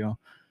extraterrestrial.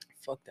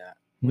 Fuck that.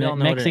 We all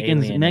know what an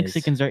alien is.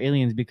 Mexicans are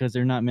aliens because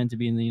they're not meant to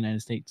be in the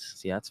United States.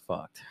 See, that's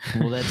fucked.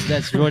 Well,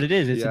 that's what it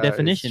is. It's Yeah, a it's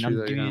definition. true I'm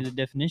though, giving yeah. you the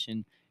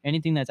definition.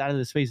 Anything that's out of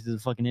the space is a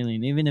fucking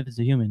alien, even if it's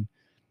a human.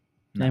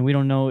 No. And we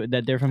don't know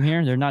that they're from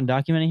here. They're not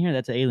documented here.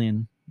 That's an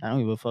alien. I don't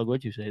give a fuck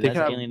what you say. They That's could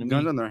an have alien to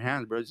guns me. on their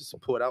hands, bro. Just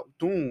pull it out,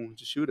 boom,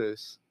 just shoot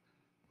us.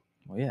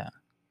 Well, yeah.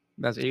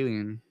 That's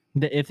alien.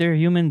 If they're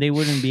human, they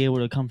wouldn't be able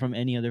to come from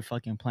any other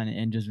fucking planet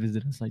and just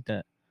visit us like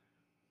that.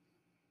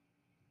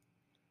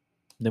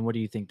 Then what do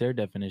you think their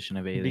definition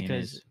of alien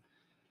Because is?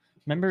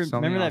 remember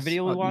Something that else,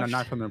 video we watched?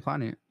 not from their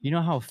planet. You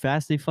know how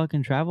fast they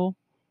fucking travel?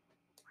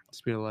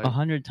 Speed of light.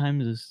 100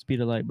 times the speed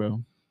of light,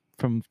 bro.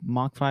 From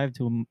Mach 5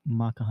 to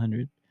Mach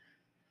 100.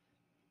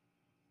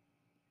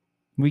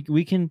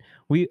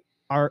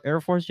 Our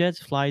Air Force jets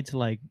fly to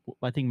like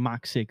I think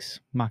Mach 6,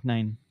 Mach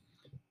 9.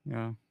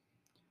 Yeah.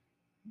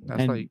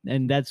 That's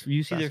and that's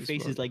you see fast their as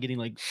faces fuck. like getting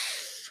like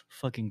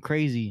fucking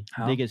crazy.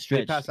 How? They get they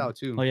stretched. pass out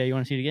too. Oh yeah, you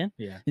want to see it again?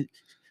 Yeah.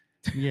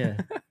 Yeah.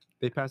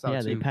 They pass out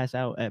Yeah, too. they pass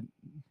out at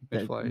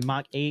They fly.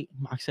 Mach 8,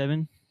 Mach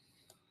 7.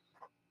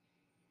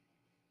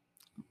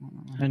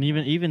 And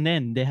even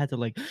then they had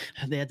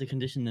to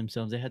condition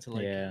themselves. They had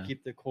to Yeah.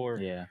 keep their core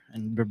Yeah.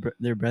 and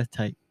their breath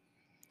tight.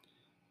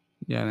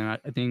 Yeah, and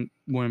I think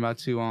going back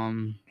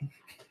to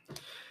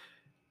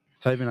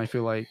heaven, I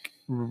feel like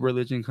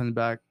religion comes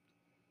back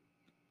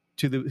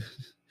to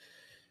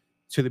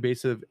the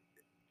base of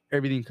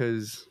everything,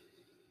 because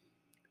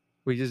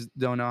we just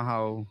don't know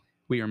how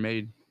we are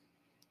made,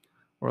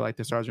 or like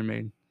the stars are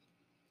made.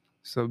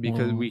 So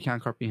because we Well-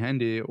 can't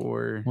comprehend it,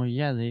 or Well,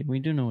 yeah, we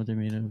do know what they're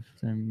made of.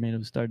 They're made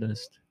of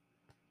stardust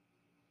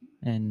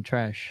and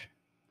trash,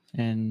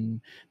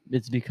 and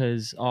it's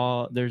because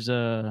there's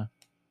a,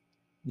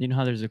 you know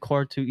how there's a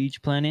core to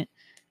each planet.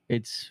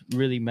 It's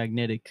really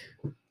magnetic,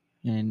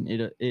 and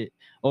it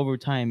over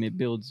time it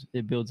builds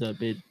up.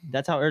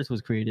 That's how Earth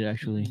was created,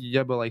 actually.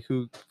 yeah, but like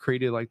who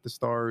created like the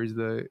stars,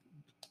 the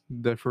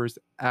first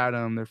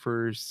atom, the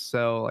first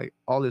cell, like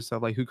all this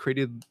stuff? Like who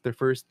created the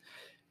first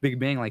Big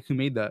Bang? Like who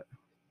made that?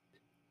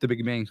 The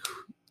Big Bang.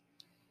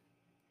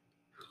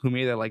 Who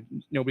made that? Like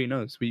nobody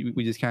knows. We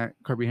just can't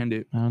comprehend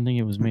it. I don't think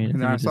it was made. I And think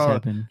then I it just saw a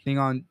happened. thing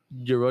on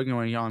Joe Rogan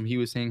when he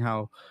was saying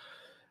how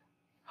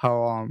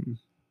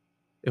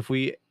if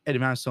we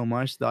advance so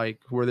much, like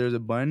where there's a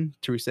button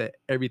to reset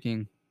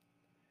everything,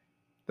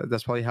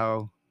 that's probably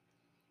how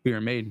we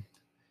were made.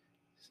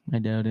 I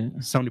doubt it.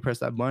 Somebody pressed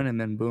that button and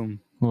then boom,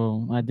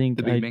 Well, I think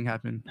the Big Bang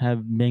happened.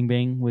 have Bang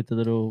Bang with the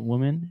little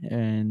woman,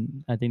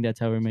 and I think that's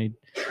how we're made.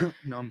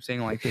 No, I'm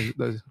saying like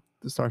the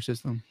star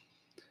system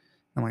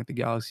and like the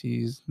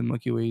galaxies, the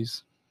Milky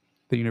Ways,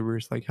 the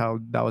universe, like how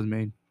that was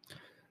made.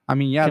 I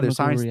mean, yeah, there's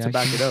Chemical science to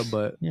back it up,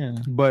 but Yeah.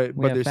 but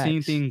We have they're seeing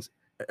facts. things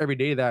every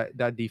day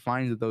that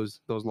defines those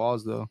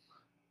laws though,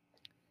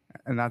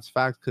 and that's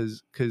fact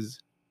because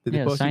they're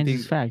Yeah, posting science things.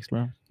 is facts,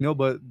 bro. No,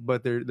 but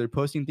they're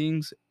posting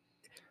things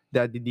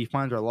that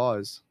defines our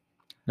laws.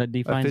 That of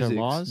defines our physics,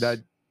 laws. That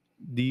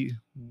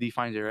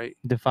defines it, right?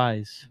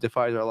 Defies.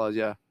 Defies our laws,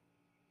 yeah.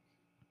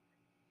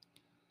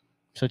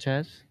 Such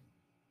as?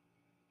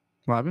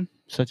 What happened?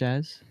 Such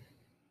as?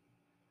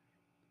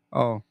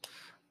 Oh,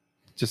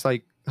 just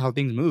like how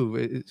things move.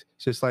 It's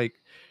just like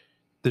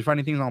they're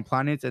finding things on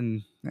planets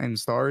and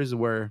stars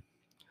where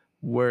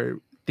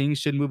things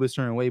should move a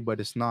certain way, but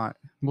it's not.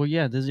 Well,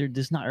 yeah, this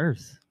is not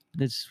Earth.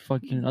 This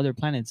fucking other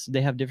planets.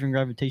 They have different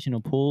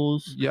gravitational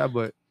pulls. Yeah,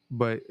 but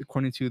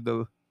according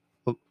to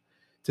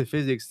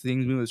physics,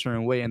 things move a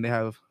certain way, and they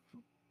have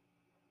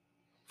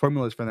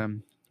formulas for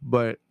them.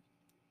 But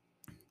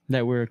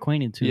That we're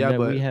acquainted to. Yeah, that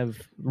but- we have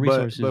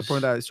resources. but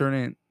for that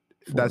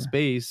that for.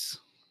 space,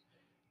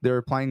 they're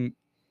applying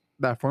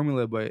that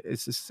formula, but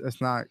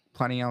it's not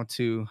planning out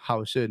to how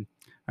it should,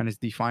 and it's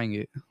defying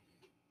it.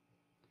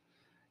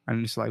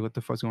 And it's like, what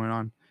the fuck's going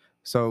on?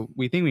 So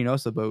we think we know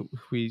stuff, but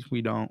we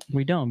don't.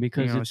 We don't,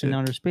 because know, it's in shit.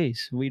 outer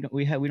space. We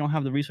don't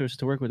have the resources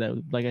to work with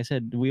that. Like I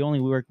said, we only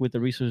work with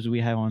the resources we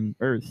have on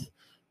Earth.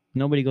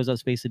 Nobody goes out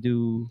space to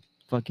do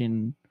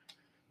fucking.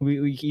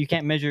 You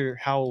can't measure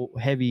how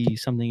heavy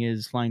something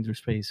is flying through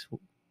space.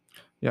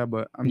 Yeah,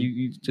 but I'm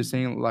You just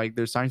saying, like,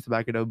 there's science to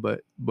back it up,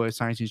 but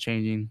science is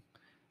changing.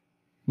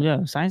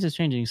 yeah, science is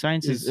changing.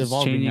 Science is It's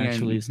evolving. changing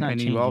Actually, it's not and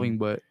changing. evolving,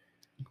 but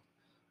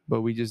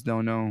we just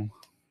don't know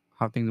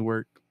how things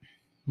work.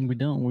 We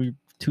don't. We're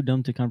too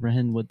dumb to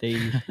comprehend what they.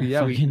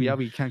 Yeah, fucking,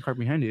 we can't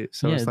comprehend it.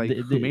 So Yeah, it's like,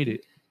 who made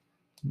it?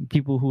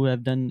 People who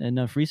have done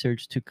enough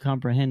research to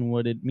comprehend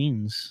what it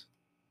means.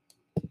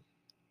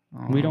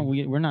 We don't.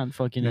 We're not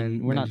fucking. then-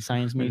 we're then- not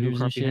science then who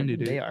majors and shit.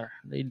 comprehended it? They are.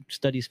 They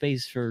study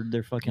space for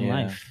their fucking Yeah.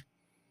 life.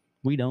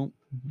 We don't.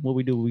 What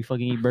we do? We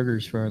fucking eat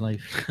burgers for our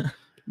life.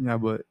 Yeah,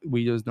 but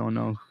we just don't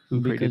know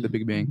who created Because the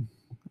Big Bang.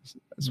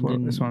 That's what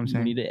I'm Then saying.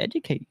 We need to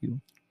educate you.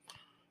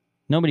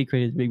 Nobody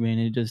created the Big Bang.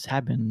 It just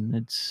happened.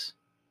 It's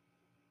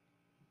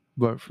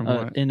But from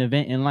what? an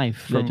event in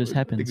life that From- just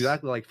happens.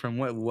 Exactly, like from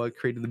what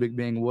created the Big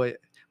Bang? What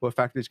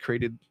factors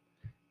created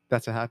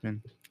that to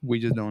happen? We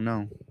just don't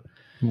know.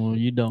 Well,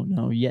 you don't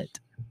know yet.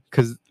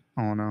 Cause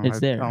I don't know. It's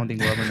there. I don't think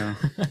we'll ever know.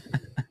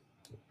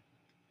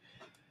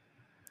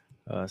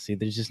 See,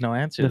 there's just no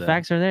answer. The though.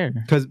 facts are there.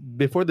 Because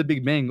before the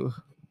Big Bang,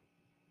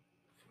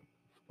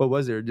 what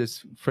was there?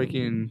 Just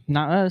freaking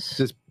Not us.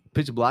 just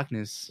pitch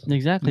blackness.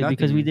 Exactly,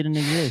 because we nothing. didn't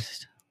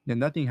exist. And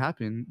nothing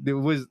happened. There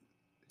was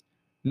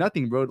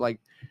nothing, bro. Like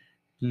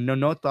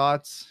no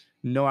thoughts,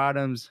 no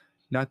atoms,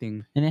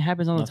 nothing. And it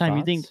happens all the No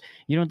time. thoughts?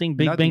 You don't think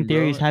Big Nothing, Bang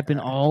theories bro. happen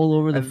all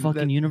over the And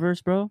fucking that-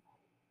 universe, bro?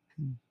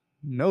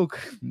 No,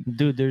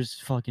 Dude, there's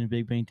fucking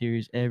Big Bang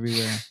theories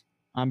everywhere.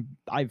 I'll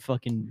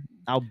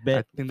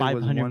bet think there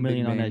was 500 one Big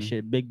million on that Bang.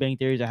 shit. Big Bang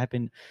theories that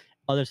happen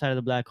other side of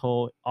the black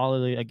hole, all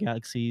of the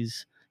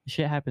galaxies.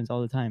 Shit happens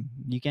all the time.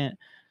 You can't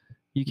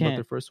But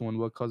the first one,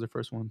 what caused the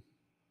first one?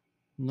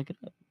 look it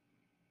up.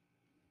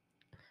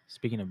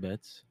 Speaking of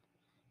bets,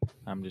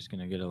 I'm just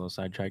gonna get a little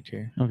sidetracked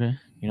here. Okay.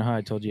 You know how I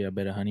told you I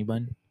bet a honey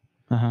bun?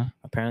 Uh-huh.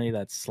 Apparently,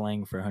 that's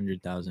slang for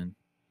 100,000.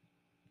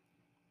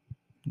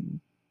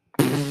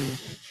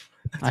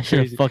 I should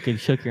have crazy. fucking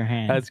shook your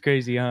hand. That's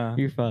crazy, huh?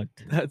 You're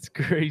fucked. That's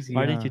crazy.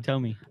 Why didn't huh? you tell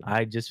me?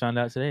 I just found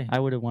out today. I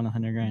would have won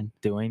 100 grand.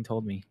 Dwayne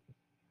told me,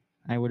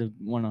 I would have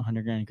won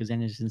 100 grand because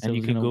Anderson and Silva's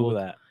you can gonna Google whoop,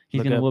 that. he's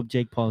Look gonna up, whoop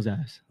Jake Paul's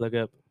ass. look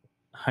up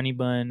honey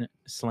bun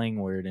slang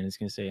word, and it's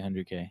gonna say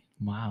 100K.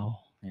 Wow.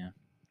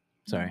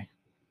 Sorry,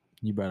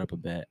 you brought up a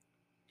bet,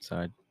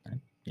 so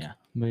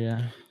But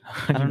yeah,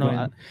 I don't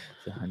know,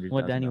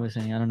 what Danny was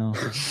saying. I don't know.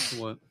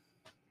 What?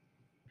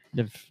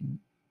 The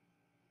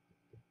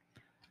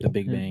The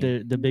Big Bang.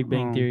 the Big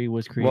Bang Oh. theory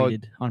was Well,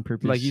 created on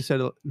purpose. Like you said,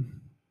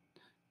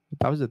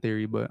 that was a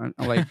theory, but I'm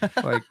like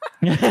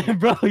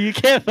bro, you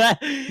can't.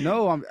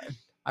 no,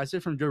 I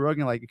said from Joe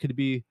Rogan, like it could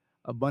be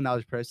a button that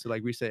was pressed to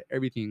like reset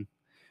everything.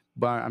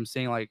 But I'm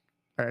saying like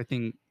I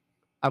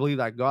believe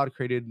that God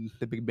created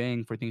the Big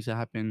Bang for things to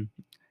happen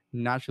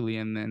naturally,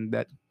 and then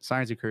that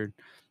science occurred.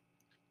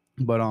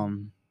 But I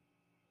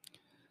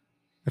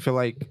feel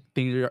like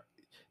things.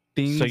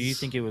 So you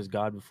think it was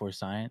God before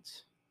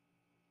science?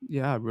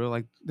 Yeah, bro.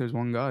 Like there's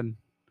one God.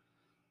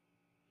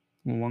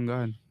 One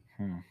God.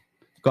 Hmm.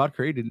 God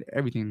created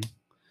everything.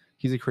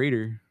 He's a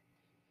creator.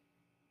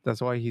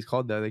 That's why he's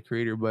called that, the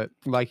creator. But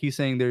like he's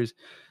saying, there's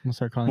I'm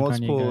start calling Kanye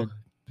multiple God.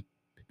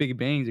 Big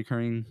Bangs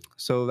occurring.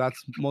 So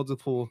that's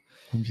multiple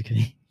I'm just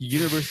kidding.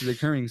 universes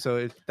occurring. So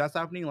if that's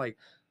happening, like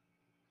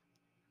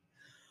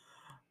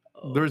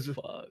There's-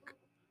 fuck.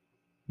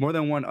 more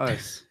than one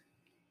us.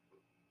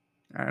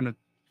 And if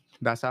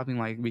that's happening,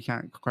 like we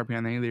can't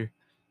comprehend that either.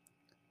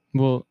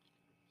 Well,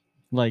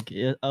 like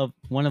of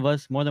one of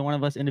us, more than one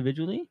of us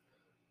individually,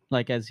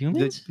 like as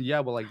humans.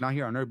 Yeah, but like not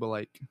here on Earth, but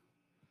like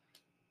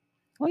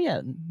Oh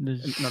yeah,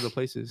 there's, in other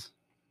places.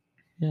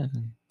 yeah,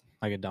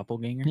 Like a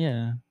doppelganger?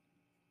 yeah.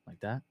 Like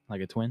that?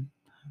 Like a twin?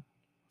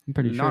 I'm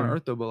pretty Not on sure.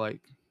 Earth though, but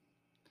like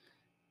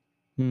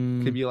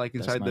Mm, could be like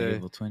That's inside not an the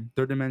evil twin.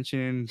 third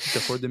dimension, the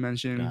fourth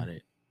dimension. Got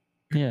it.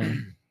 yeah.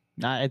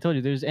 I told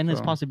you, there's endless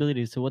So-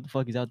 possibilities to what the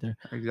fuck is out there.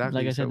 Exactly.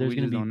 Like I said, so there's we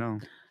gonna just be don't know.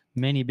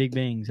 many Big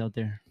Bangs out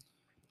there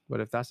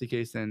But if that's the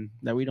case, then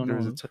that we don't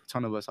there's know. a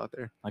ton of us out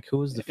there. Like who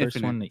was the first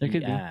Infinite. one to There eat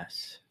could be.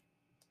 ass?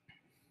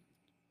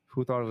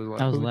 Who thought it was like?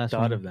 That was Who the last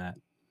thought one. of that?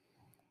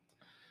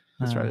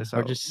 Let's try Uh, this Or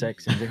out. just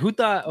sex? Who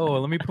thought? Oh,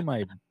 let me put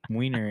my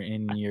wiener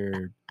in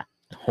your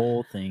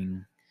whole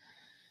thing.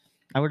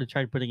 I would have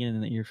tried putting it in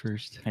the ear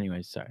first.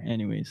 Anyways, sorry.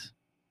 Anyways,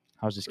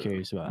 I was just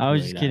curious about. I who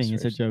was just ate kidding.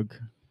 ass It's a first. joke.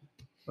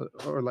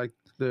 Or like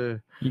the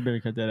You better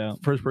cut that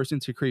out. first person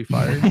to create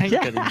fire. Cutting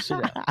the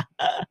shit out.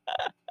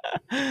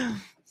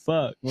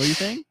 Fuck. What are you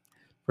saying?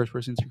 First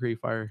person to create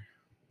fire.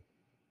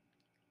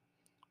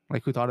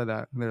 Like who thought of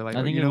that? They're like,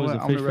 I think you it know was what?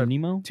 a I'm fish gonna from rub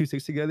Nemo. 2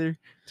 sticks together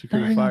to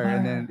create fire,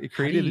 and then it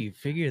How do created. you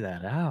figure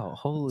that out?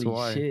 Holy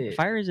why. shit!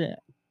 Fire is it?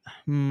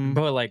 Hmm.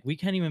 Bro, like we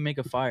can't even make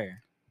a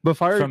fire But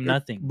fire from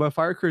nothing. But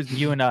fire occurs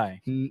You and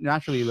I.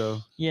 naturally though.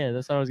 Yeah,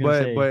 that's what I was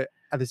gonna say. But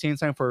at the same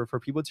time, for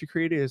people to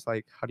create it, it's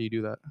like, how do you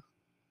do that?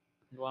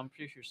 Well, I'm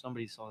pretty sure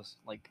somebody saw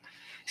like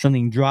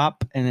something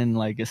drop and then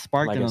like a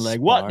spark Like and a they're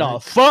like, "What the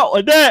spark? fuck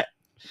was that?"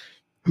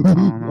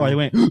 don't Or they know.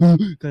 went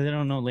because they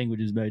don't know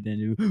languages back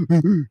then,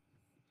 dude.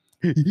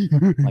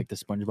 Like the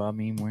SpongeBob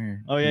meme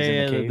where Oh yeah, he's in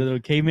yeah, the the cave. little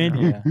caveman.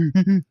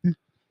 Yeah.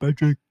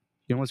 Patrick.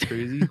 You know what's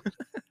crazy?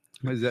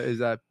 is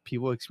that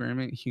people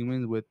experiment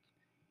humans with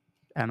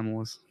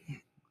animals,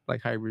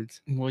 like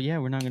hybrids. Well, yeah,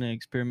 we're not gonna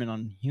experiment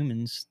on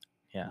humans.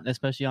 Yeah.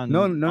 Especially on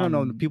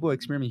No. People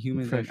experiment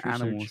humans and fresh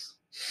research. animals.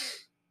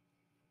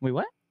 Wait,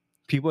 what?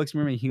 People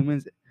experiment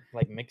humans.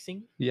 Like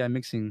mixing. Yeah,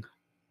 mixing.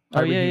 Oh,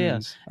 hybrid yeah, yeah.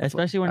 humans. That's fu-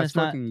 Especially when that's it's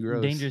not fucking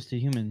gross. dangerous to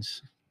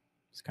humans.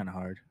 It's kind of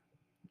hard.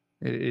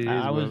 It is.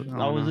 I was but I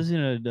don't was know.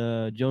 listening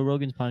to Joe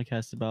Rogan's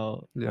podcast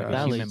about Yeah. Like a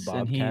phthalates, human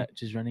and he- bobcat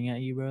just running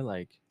at you, bro.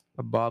 Like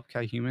A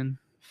bobcat human.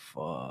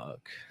 fuck.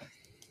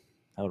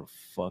 That would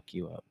fuck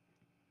you up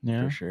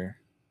yeah, for sure.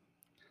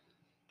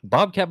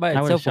 Bobcat by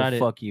I would've itself shot will it.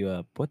 fuck you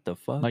up. What the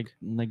fuck?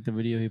 like the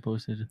video he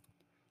posted.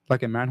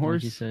 Like a man Like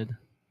horse. he said,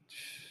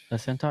 a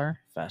centaur.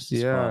 fast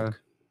as Yeah. fuck.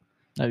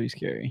 That'd be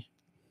scary.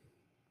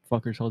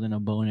 Fuckers holding a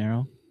bow and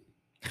arrow.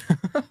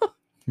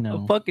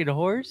 No, A fucking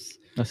horse?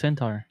 a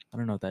centaur. I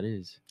don't know what that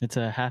is. It's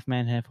a half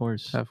man, half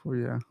horse.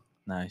 Yeah.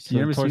 Nice. You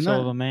The never seen torso that?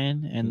 of a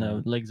man and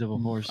No. the legs of a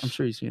horse. I'm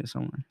sure you've seen it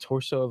somewhere.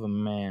 Torso of a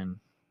man,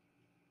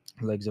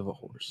 legs of a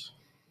horse.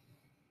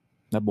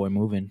 That boy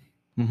moving.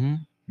 Mm-hmm.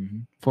 Mm-hmm.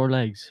 4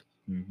 legs.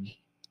 Mm-hmm.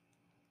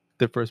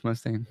 The first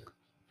Mustang.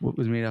 What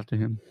was made after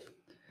him?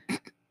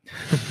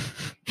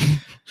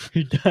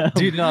 You're dumb.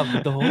 Dude, no,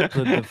 but the whole the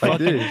Like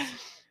fucking this.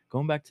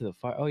 going back to the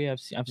fire. Oh yeah,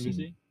 I've Let me seen.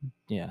 see.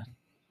 Yeah,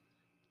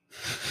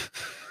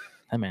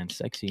 that man's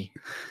sexy.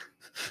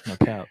 No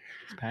cap.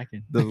 It's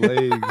packing. The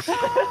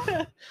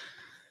legs.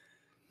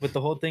 But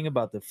the whole thing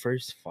about the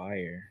first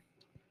fire,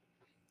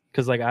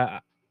 because like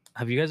I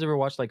have you guys ever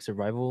watched like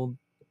survival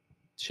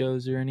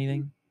shows or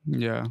anything?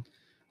 Yeah.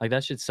 Like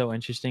that shit's so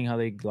interesting how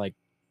they like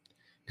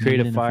create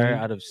a Linden fire affair.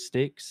 out of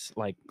sticks,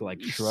 like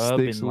shrub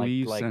Sticks, and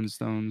leaves, like and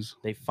stones.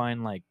 they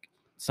find like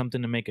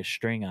something to make a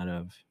string out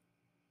of,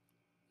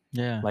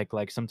 Yeah. like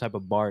some type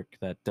of bark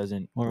that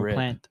doesn't Or a rip.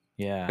 plant.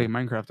 Yeah, Like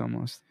Minecraft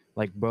almost.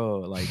 like bro,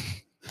 like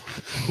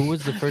who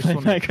was the first Like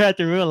one? Minecraft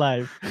in real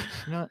life.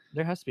 You know,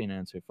 there has to be an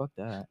answer. Fuck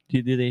that.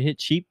 Do they hit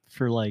sheep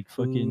for like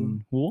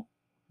fucking wool?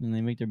 And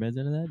they make their beds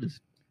out of that?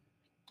 Just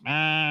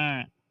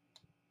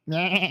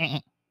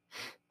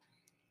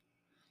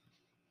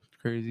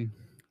Crazy.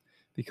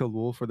 They killed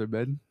wolf for their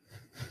bed.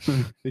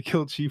 They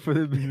killed sheep for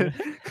their bed.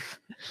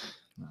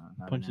 No,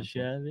 not punch an the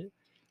shit answer. out of it.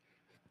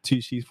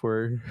 2 sheets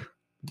for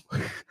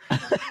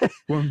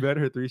 1 bed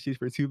or 3 sheets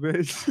for 2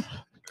 beds.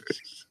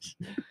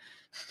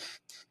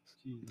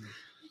 Jesus.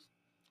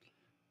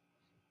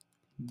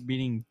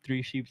 Beating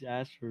 3 sheep's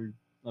ass for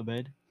a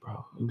bed.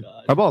 Bro, Oh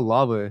god. How about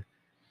lava?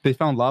 They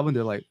found lava and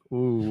they're like,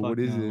 "Ooh, Fuck what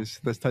is no. this?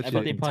 Let's touch I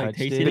bet they it." probably touched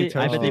tasted They it.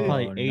 I bet they touched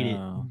probably Oh, ate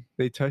no.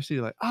 They touched it,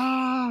 you're like,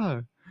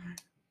 ah,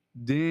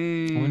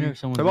 dang. wonder if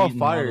someone's How about eating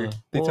fire? lava.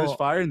 They Well- touch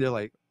fire and they're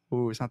like,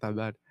 "Oh, it's not that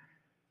bad."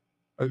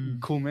 A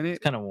cool minute.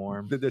 It's kind of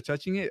warm. They're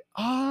touching it.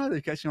 Ah,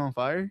 they're catching on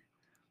fire.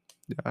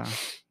 Yeah.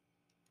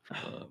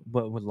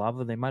 But with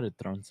lava, they might have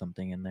thrown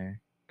something in there.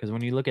 Because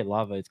when you look at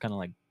lava, it's kind of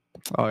like,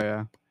 Oh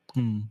yeah.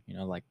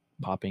 like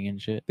popping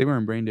and shit. They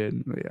weren't brain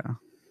dead, but yeah.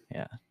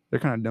 Yeah. They're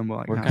kind of dumb,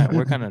 but like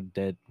We're kind of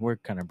dead. We're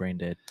kind of brain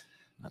dead.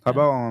 Not How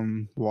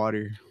them. about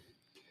water?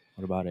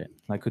 What about it?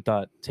 Like, who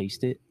thought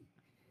taste it?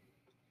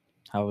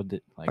 How would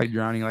it Like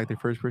drowning, like the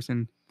first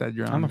person that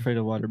drowned. I'm afraid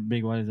of water.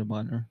 Big bodies of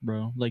water,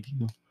 bro. Like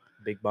you.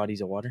 big bodies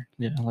of water?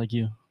 Yeah, like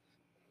you.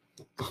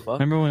 The fuck?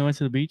 Remember when we went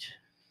to the beach?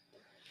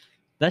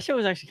 That shit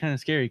was actually kind of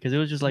scary because it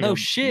was just like no a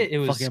shit, it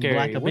was fucking scary.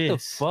 black What the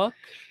abyss. fuck?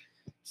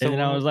 And then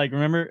I what- was like,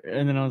 remember?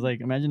 And then I was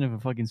like, imagine if a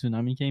fucking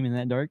tsunami came in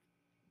that dark.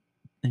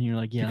 And you're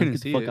like, yeah, couldn't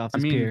let's get see the fuck it. off I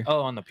this mean, pier.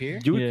 oh, on the pier?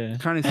 You would Yeah.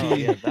 kind of see. Oh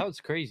yeah, that was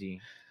crazy.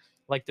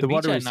 Like the The beach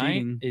water at night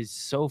receding. is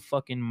so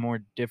fucking more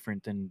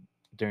different than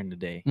during the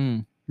day.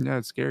 Yeah,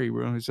 it's scary,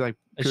 bro. It's like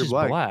It's pure just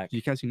black. black.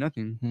 You can't see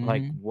nothing.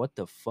 Like Mhm. what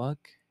the fuck?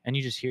 And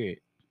you just hear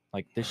it.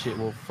 Like this shit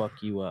will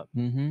fuck you up.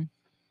 Mhm.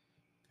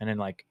 And then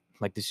like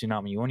the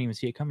tsunami, you won't even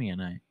see it coming at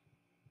night.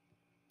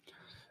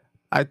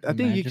 I think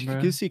you Imagine,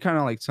 bro. can see kind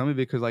of like some of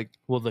it because like,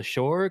 Well, the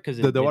shore because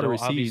The water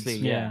obviously,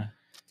 recedes. yeah.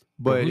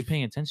 But but who's if-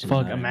 paying attention? to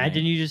Fuck, that at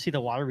imagine night? you just see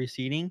the water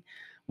receding.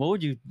 What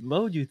would you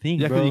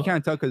think, yeah, bro? because you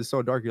can't tell because it's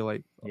so dark. You're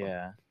like,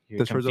 Yeah, you're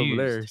the shore's over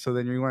there. confused. So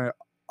then you're going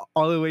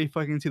all the way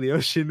fucking to the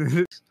ocean.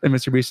 And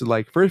Mr. Beast is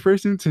like, first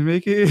person to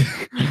make it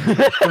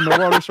from the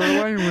water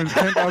shoreline was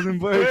 10,000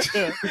 bucks.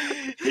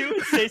 He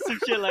would say some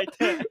shit like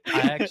that. I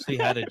actually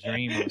had a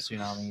dream of a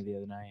tsunami the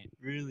other night.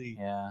 Really?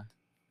 Yeah,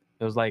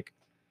 it was like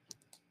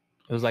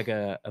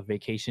a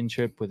vacation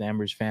trip with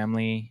Amber's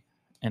family,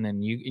 and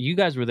then you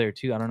guys were there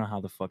too. I don't know how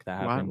the fuck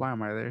that Why, happened. why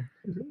am I there?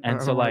 And I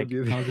so don't wanna like be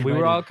there. How's it we were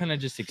invited? all kind of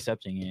just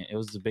accepting it. It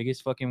was the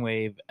biggest fucking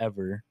wave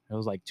ever. It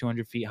was like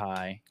 200 feet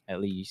high at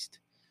least,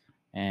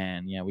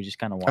 and yeah, we just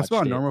kind of watched That's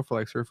about it. normal for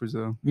like surfers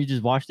though. You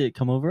just watched it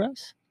come over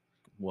us?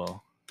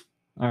 Well,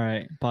 All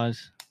right,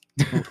 pause.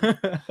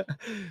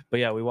 but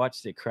yeah, we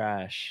watched it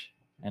crash,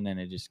 and then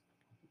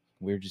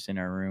we were just in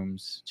our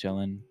rooms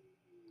chilling,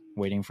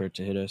 waiting for it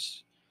to hit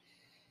us.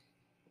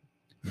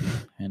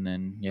 And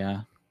then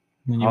yeah,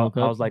 When you I woke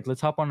up, was like,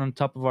 let's hop on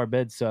top of our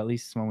beds so at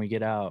least when we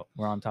get out,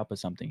 we're on top of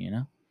something, you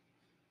know?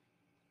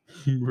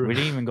 We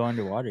didn't even go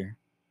underwater.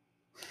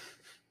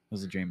 It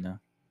was a dream though.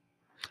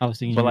 I was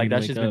thinking, But you like would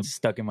that's wake just up. been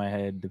stuck in my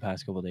head the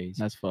past couple days.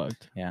 That's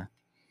fucked. Yeah.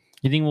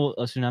 You think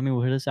a tsunami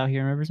will hit us out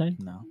here in Riverside?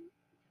 No.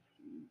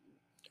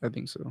 I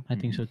think so. I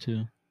think so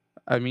too.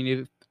 I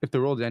mean, if the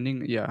world's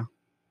ending, yeah,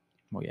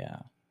 Well, yeah.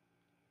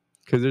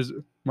 because there's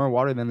more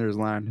water than there's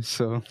land.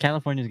 So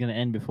California's gonna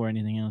end before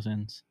anything else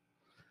ends.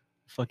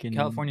 Fucking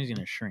California's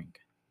gonna shrink.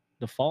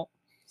 the fault.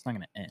 It's not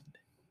gonna end.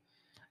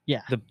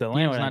 Yeah, The you know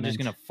land's what I not just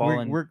meant. gonna fall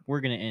in.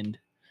 We're gonna end.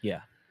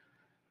 Yeah.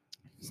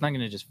 It's not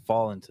gonna just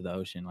fall into the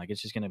ocean. Like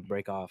it's just gonna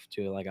break off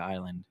to like an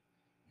island.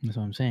 That's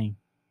what I'm saying.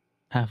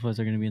 Half of us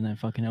are gonna be in that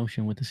fucking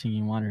ocean with the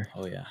sinking water.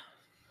 Oh yeah.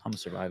 I'm gonna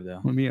survive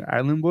though. want me an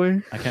island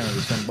boy? I can't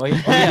really swim. Oh You're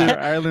yeah.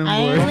 island I-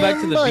 boy. Going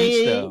back to the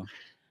beach Boy. though.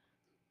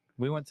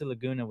 We went to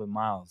Laguna with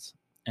Miles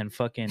and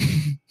fucking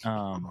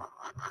That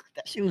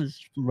shit was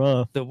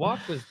rough. the walk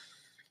was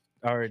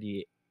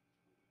already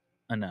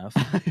enough.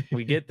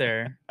 We get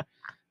there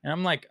and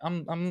I'm like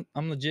I'm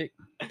legit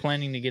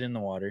planning to get in the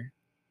water.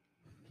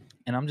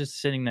 and I'm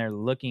just sitting there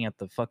looking at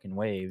the fucking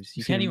waves.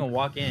 You can't even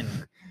walk in.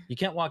 You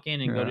can't walk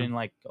in and go in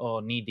like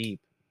knee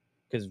deep,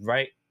 because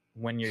right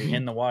when you're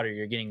in the water,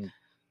 you're getting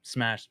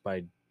smashed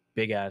by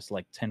big ass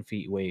like 10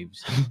 feet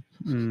waves.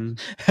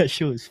 That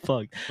shit was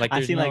fucked. Like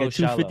I seen like a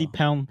shallow.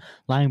 250-pound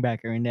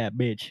linebacker in that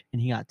bitch, and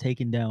he got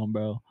taken down,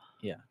 bro.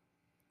 Yeah.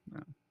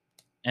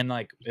 And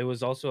like it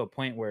was also a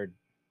point where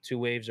two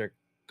waves are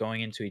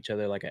going into each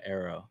other like an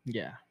arrow.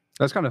 Yeah.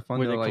 That's kind of fun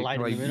Where though. they Like, collide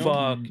in the like middle.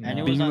 Fuck And no.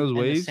 it was Being on those and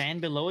the waves?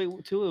 sand below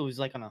it too. It was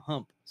like on a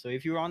hump. So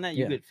if you were on that,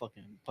 you Yeah. get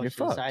fucking You're pushed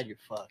to the fucked. side. You're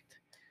fucked.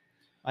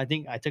 I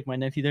think I took my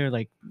nephew there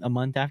like a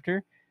month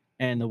after,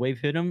 and the wave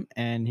hit him,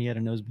 and he had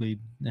a nosebleed.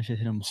 That shit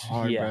hit him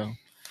hard, Yeah. bro.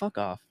 Fuck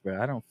off,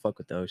 bro. I don't fuck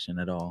with the ocean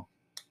at all.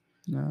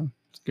 no,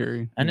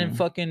 scary. And Yeah. then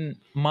fucking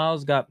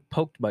Miles got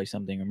poked by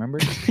something, remember?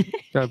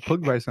 Got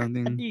poked by How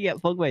something. do you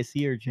get poked by a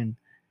sea urchin?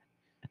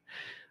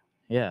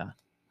 Yeah.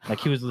 Like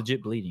he was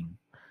legit bleeding.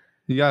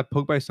 You got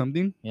poked by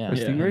something? Yeah. A In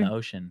stingray? the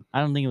ocean. I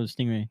don't think it was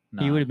stingray.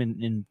 He Nah. would have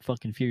been in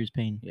fucking furious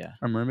pain. Yeah.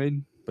 A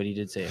mermaid? But he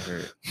did say it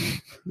hurt.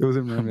 It was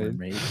a mermaid.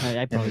 Mermaid. I In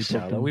the probably poked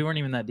shallow. him. We weren't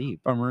even that deep.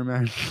 A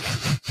merman.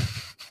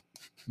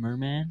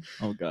 Merman?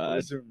 Oh It god.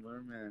 was a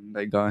merman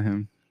that got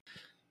him.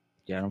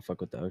 Yeah, I don't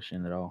fuck with the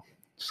ocean at all.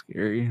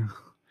 Scary.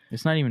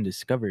 It's not even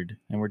discovered.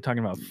 And we're talking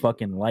about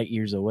fucking light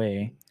years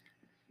away.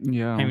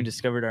 Yeah. Haven't even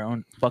discovered our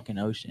own fucking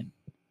ocean.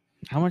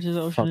 How much is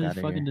the Fuck ocean is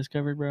outta fucking here.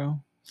 discovered, bro?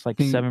 It's like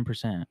Think-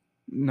 7%.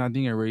 No, I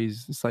think it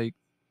raised. It's like,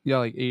 yeah,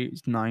 like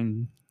 8,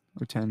 9,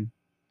 or 10.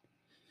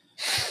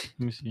 Let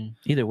me see.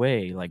 Either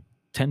way, like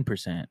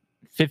 10%,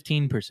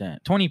 15%,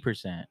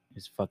 20%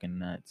 is fucking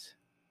nuts.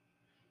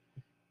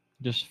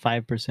 Just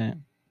 5%.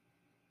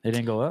 They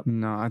didn't go up?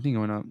 No, I think it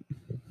went up.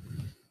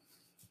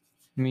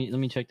 Let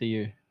me check the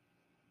year.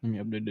 Let me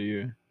update the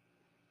year.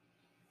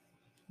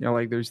 Yeah,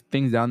 like there's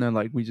things down there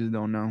like we just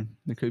don't know.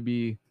 There could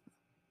be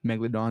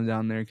megalodons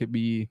down there. It could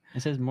be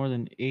It says more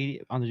than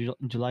 80 on the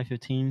July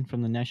 15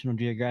 from the National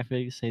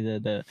Geographic say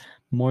that the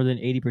more than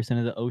 80%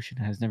 of the ocean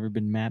has never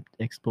been mapped,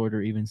 explored,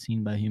 or even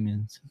seen by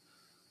humans.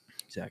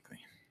 Exactly.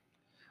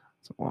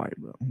 it's why,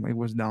 bro. Like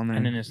what's down there?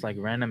 And then it's like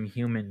random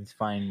humans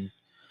find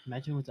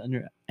Imagine what's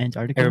under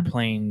Antarctica.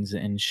 airplanes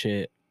and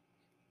shit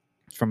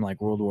from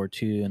like World War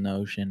II in the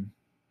ocean.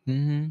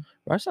 Mm-hmm.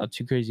 I saw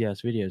 2 crazy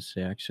ass videos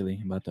today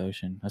actually about the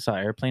ocean. I saw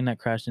an airplane that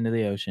crashed into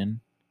the ocean.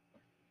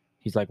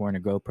 He's like wearing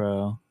a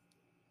GoPro,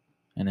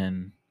 and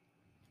then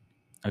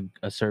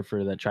a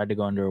surfer that tried to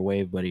go under a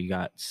wave, but he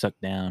got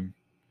sucked down,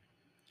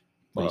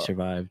 but he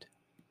survived.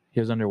 He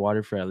was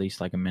underwater for at least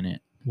like a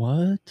minute.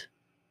 What?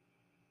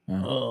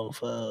 Yeah, Oh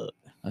fuck!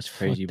 that's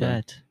crazy, Fuck bro.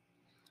 that.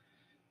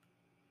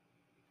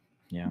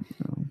 Yeah.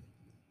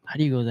 How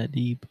do you go that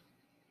deep?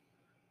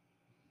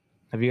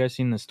 Have you guys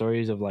seen the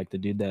stories of like the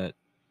dude that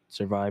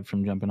survived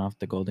from jumping off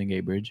the Golden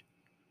Gate Bridge?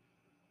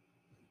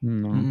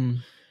 No. Mm-mm.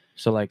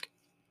 So like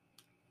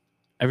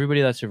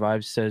everybody that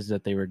survives says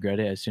that they regret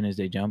it as soon as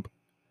they jump,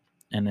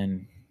 and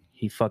then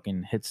he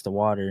fucking hits the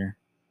water,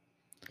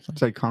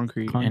 It's like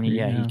concrete. and he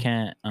yeah.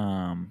 can't.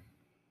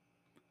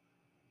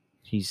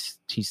 He's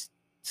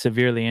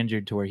severely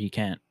injured to where he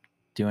can't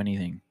do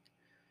anything,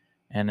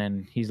 and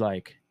then he's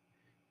like,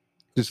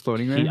 Just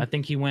floating there. I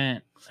think he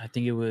went. I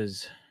think it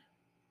was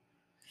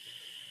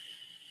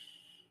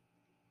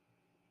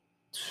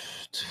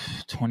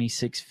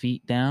 26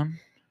 feet down.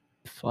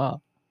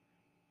 Fuck.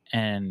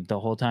 And the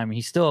whole time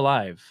he's still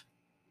alive,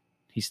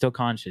 he's still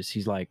conscious.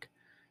 He's like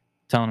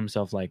telling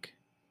himself like,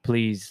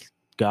 please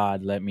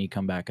God, let me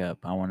come back up.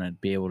 I want to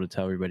be able to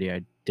tell everybody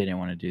I didn't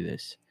want to do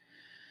this.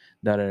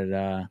 Da da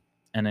da.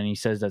 And then he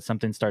says that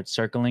something starts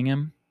circling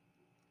him,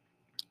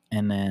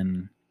 and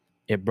then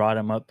it brought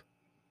him up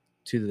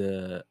to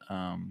the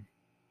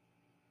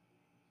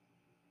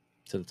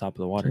top of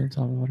the water, It's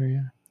all water,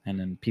 yeah. and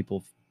then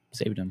people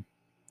saved him.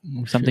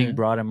 Oh, Something shit.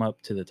 brought him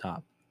up to the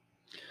top.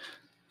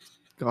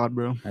 God,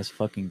 bro. That's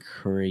fucking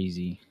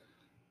crazy.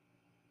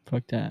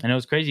 Fuck that. And it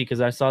was crazy because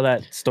I saw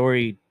that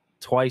story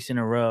twice in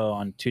a row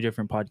on 2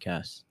 different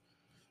podcasts.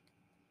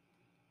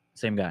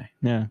 Same guy.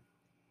 Yeah.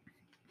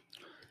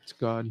 It's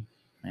God.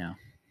 Yeah.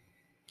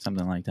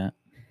 Something like that.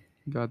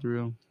 God's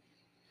real.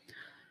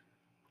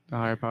 The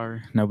higher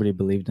power. Nobody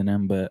believed in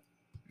him, but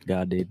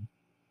God did.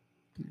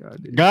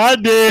 God did.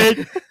 God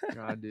did.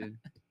 God did.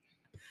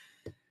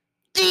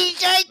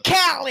 DJ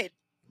Khaled.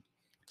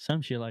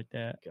 Some shit like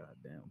that. God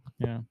damn.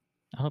 Yeah.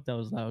 I hope that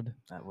was loud.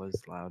 That was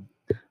loud.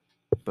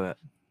 But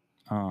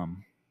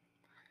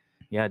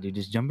yeah, dude,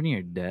 just jumping to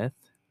your death.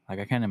 Like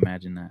I can't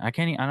imagine that.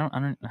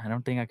 I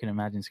don't think I can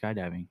imagine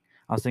skydiving.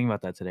 I was thinking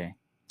about that today.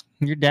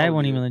 Your dad Oh,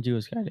 won't dude. even let you go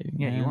skydiving.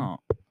 Yeah, he man. won't.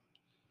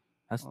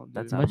 That's Oh, dude.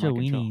 that's A out of bunch my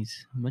of control. weenies.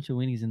 A bunch of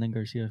weenies in the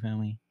Garcia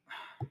family.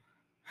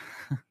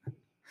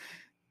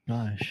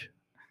 Gosh.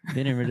 They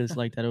didn't really just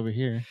like that over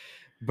here.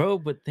 Bro,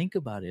 but think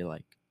about it.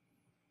 Like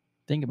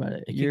Think about it.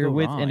 it could You're go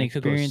with wrong. an It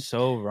could go experienced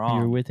so wrong.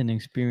 You're with an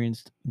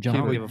experienced Yeah, don't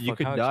jumper. give but a you fuck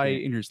could how die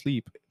experienced. in your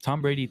sleep.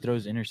 Tom Brady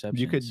throws interceptions.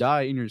 You could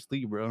die in your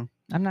sleep, bro.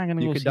 I'm not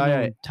gonna You go could see die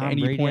no at Tom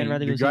any Brady. point. I'd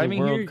rather You're go see the driving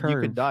world here, curve. you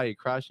could die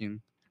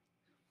crashing.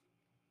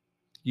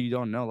 You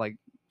don't know, like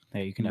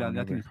Hey, you can die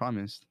nothing's whenever.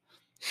 promised.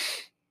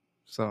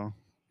 So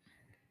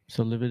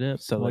So live it up.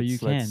 So while you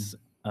can.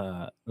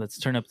 let's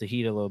turn up the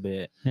heat a little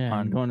bit. Yeah, on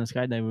and go on a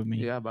skydive with me.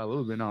 Yeah, by a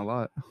little bit, not a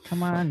lot.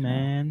 Come on,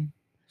 man.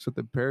 So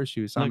the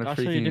parachute, it's not Look, a I'll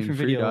show you a freaking different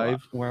free video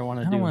dive. where I want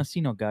I to don't do. want to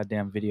see no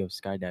goddamn video of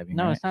skydiving.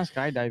 No, right? it's not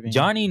skydiving.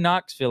 Johnny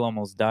Knoxville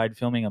almost died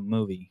filming a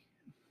movie.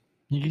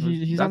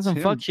 He's on That's some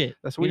him. fuck shit.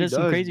 That's He what he does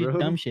some does, crazy bro.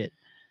 dumb shit.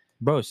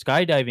 Bro,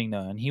 skydiving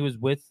though, and he was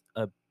with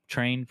a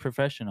trained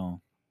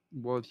professional.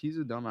 Well, he's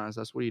a dumbass.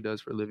 That's what he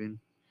does for a living.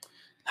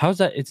 How's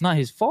that? It's not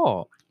his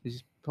fault.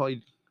 He's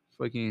probably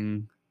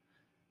fucking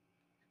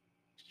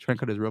trying to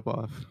cut his rope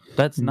off.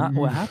 That's not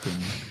what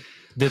happened.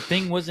 The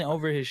thing wasn't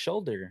over his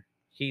shoulder.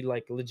 He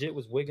like legit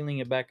was wiggling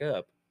it back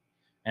up.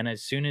 And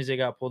as soon as it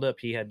got pulled up,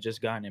 he had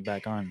just gotten it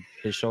back on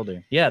his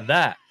shoulder. Yeah,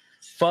 that.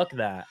 Fuck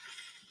that.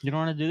 You don't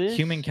want to do this?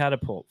 Human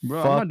catapult.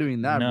 Bro, Fuck I'm not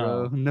doing that,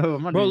 no. bro. No,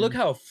 I'm not Bro, doing look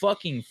how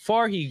fucking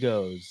far he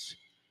goes.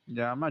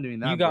 Yeah, I'm not doing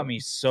that. You got bro. me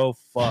so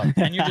fucked.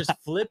 And you're just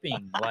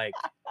flipping. Like,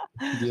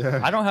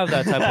 Yeah. I don't have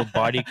that type of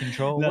body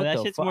control. No, What that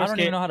the shit's fuck? more I don't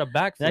even know how to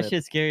backflip. That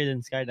shit's scarier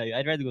than skydiving.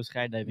 I'd rather go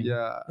skydiving.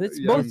 Yeah. It's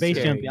yeah, both Or I'm base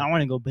scary. jumping. I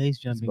want to go base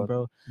jumping, both.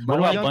 bro. What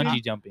about about jumping?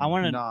 bungee jumping? I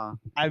want to. Nah.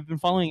 I've been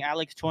following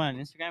Alex Choi on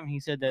Instagram, and he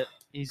said that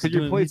he's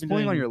Because doing. it's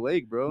pulling on your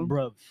leg, bro.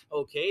 Bruv.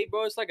 Okay,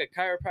 bro, it's like a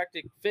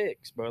chiropractic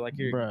fix, bro. Like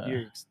you're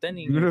Bruh.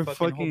 extending You're your gonna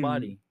fucking whole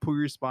body. pull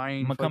your spine.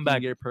 I'm gonna come fucking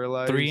back get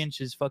paralyzed. 3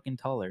 inches fucking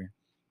taller.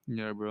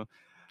 Yeah, bro.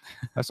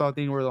 I saw a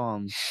thing where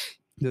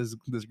this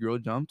girl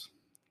jumped,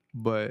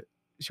 but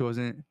she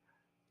wasn't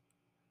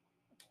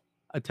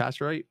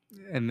attached right,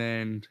 and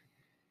then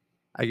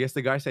I guess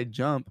the guy said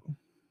jump,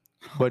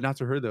 but not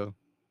to her though.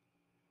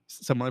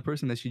 Some other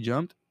person that she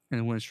jumped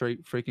and went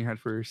straight freaking head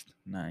first,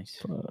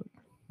 Nice.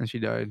 and she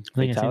died. I think I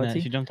seen that.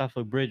 Fatality? She jumped off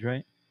a bridge,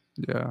 right?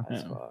 Yeah,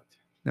 That's Yeah. fucked.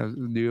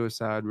 dude, it was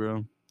sad,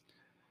 bro.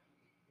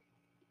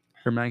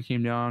 Her man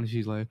came down.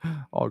 She's like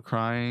all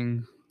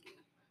crying.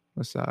 It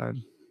was sad.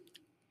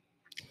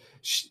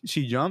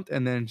 She jumped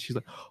and then she's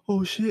like,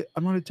 "Oh shit,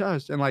 I'm not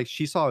attached," and like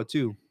she saw it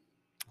too.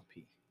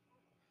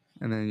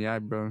 And then yeah,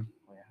 bro,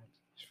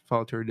 she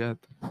fell to her death.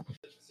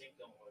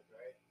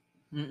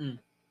 Mm-mm.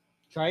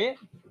 Try it.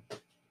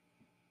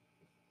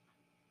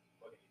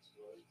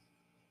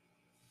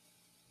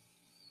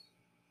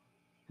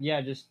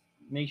 Yeah, just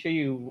make sure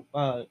you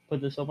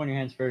put the soap on your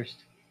hands first,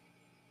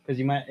 because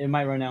it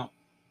might run out.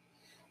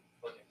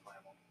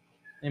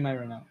 It might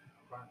run out.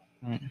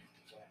 Alright.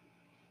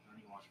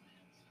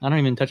 I don't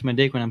even touch my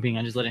dick when I'm peeing.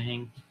 I just let it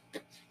hang.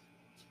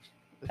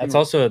 That's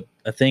also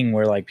a thing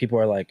where like people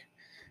are like,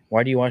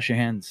 "Why do you wash your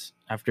hands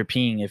after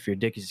peeing if your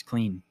dick is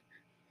clean?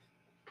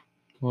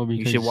 Well, You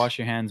because should wash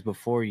your hands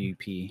before you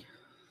pee."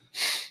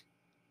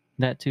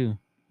 that too.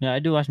 Yeah, I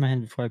do wash my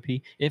hands before I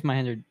pee if my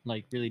hands are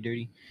like really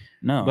dirty.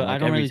 No, But I like,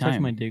 don't every really touch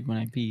time. my dick when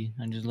I pee.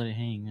 I just let it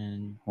hang.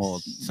 And Well,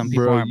 some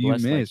people Bro, aren't you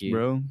blessed missed, like you.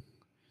 bro.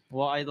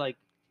 well, I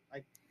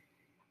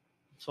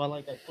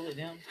pull it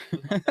down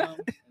with my thumb,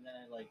 and then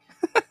I like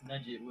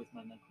nudge it with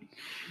my knuckles.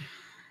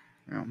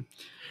 Yeah.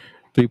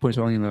 3 points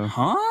only though.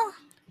 Huh?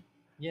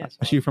 Yeah,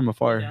 I shoot from pull it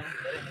afar. down,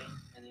 let it hang,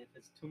 and if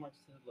it's too much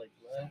to like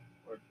left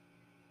or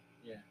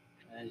yeah,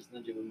 I just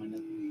nudge it with my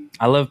knuckles.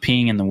 I love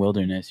peeing in the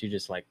wilderness. You're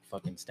just like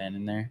fucking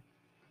standing there,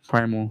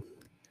 Primal.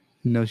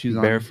 No shoes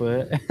on.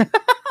 barefoot.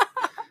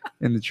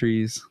 In the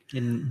trees.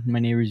 In my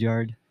neighbor's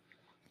yard.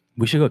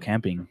 We should go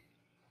camping.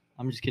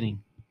 I'm just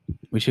kidding.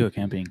 We should go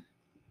camping.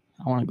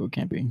 I want to go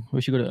camping.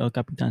 We should go to El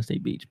Capitan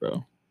State Beach,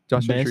 bro.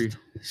 Joshua Best Tree.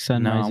 No,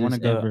 sunrises I want to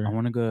go. ever. I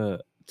want to go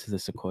to the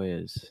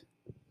Sequoias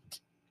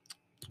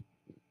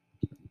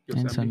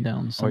And Yosemite.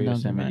 sundowns. or Sundowns are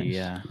Yosemite. nice.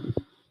 Yeah,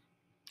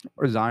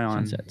 Or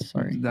Zion. Sunsets,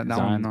 sorry. That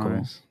Zion's one's cool.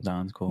 nice.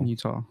 Zion's cool.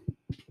 Utah.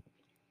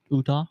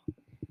 Utah.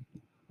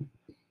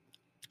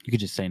 You could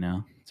just say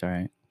no. It's all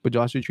right. But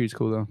Joshua Tree's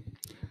cool though.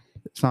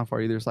 It's not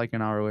far either. It's like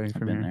an hour away I've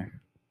from been here.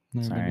 there.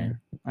 Never been Sorry. there.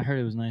 I heard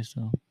it was nice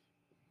though.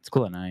 It's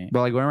cool at night.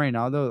 But like going right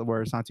now though,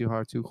 where it's not too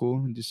hot, too cool,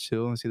 and just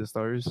chill and see the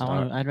stars.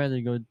 I'd rather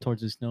go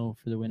towards the snow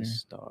for the The winter.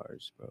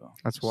 stars, bro.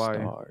 That's The why.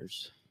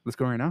 Stars. Let's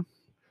go right now.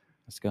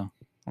 Let's go.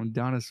 I'm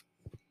down as.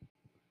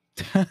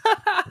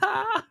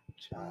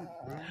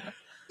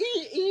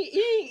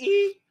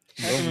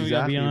 That's the movie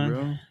I'll be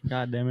on.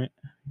 God damn it.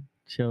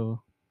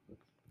 Show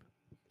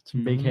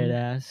some big head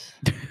ass.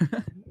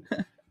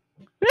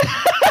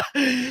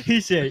 He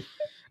said.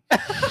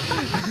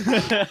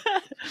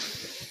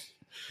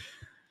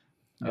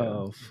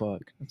 Oh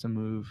fuck. That's a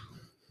move.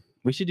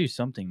 We should do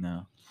something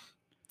though.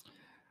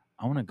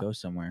 I want to go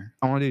somewhere.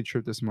 I want to do a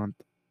trip this month.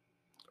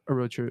 A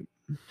road trip.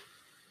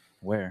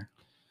 Where?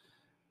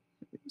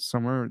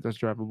 Somewhere that's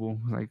drivable.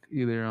 Like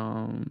either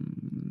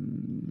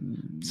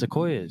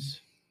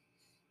Sequoias.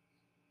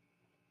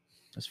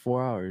 That's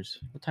 4 hours.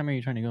 What time are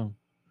you trying to go?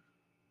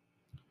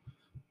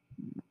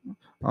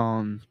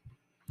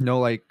 no,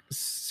 like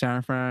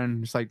San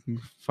Fran, it's like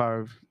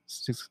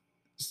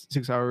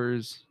 6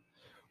 hours,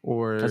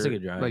 or That's a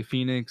good drive. like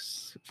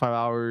Phoenix 5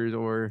 hours,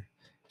 or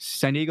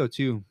San Diego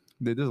too.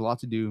 There's a lot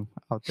to do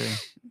out there,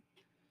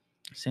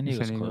 San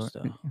Diego's San Diego. close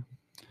though.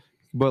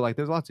 but like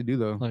there's a lot to do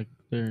though. Like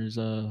there's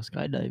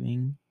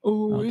skydiving.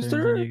 Oh, out there in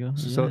San Diego.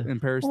 So Yeah. in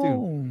Paris too.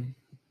 Oh.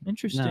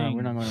 Interesting. No,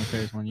 we're not going to the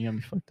Ferris one. You got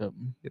me fucked up.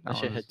 Yeah, That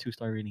shit had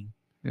 2-star rating.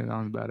 yeah, that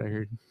was bad. I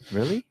heard.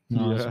 Really?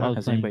 No, Yeah. I was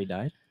Has playing. anybody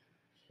died?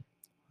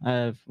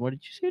 What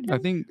did you say? I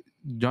Dude? think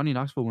Johnny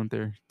Knoxville went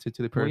there to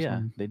the Well, Paris yeah,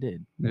 one. they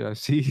did, Yeah,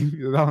 see,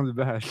 that was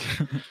bad.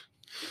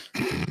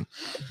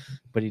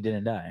 but he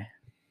didn't die,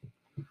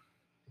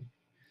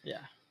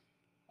 Yeah.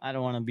 I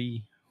don't want to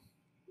be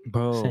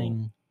bro.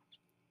 saying.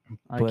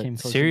 I But came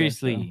close to death,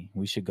 seriously,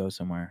 we should go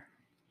somewhere.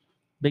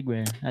 Big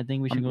Bear. I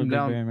think we should I'm go to Big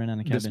down Bear and rent on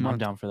a this cabin. I'm month.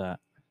 down for that.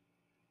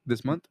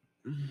 This month,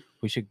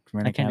 We should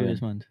rent I a can't do cabin. it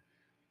this month.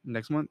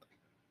 next month,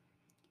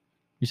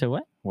 You said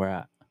what? Where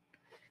at?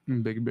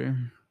 Big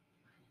Bear.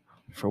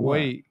 For what?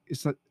 Wait,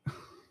 it's not.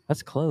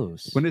 That's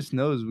close. When it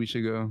snows, we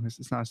should go.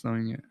 It's not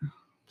snowing yet.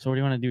 So what do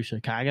you want to do?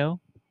 Chicago?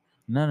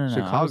 No.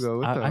 Chicago,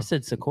 what I the-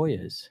 said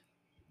Sequoias.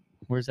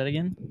 Where's that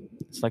again?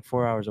 It's like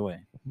 4 hours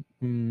away.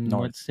 North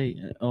North. State.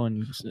 Oh,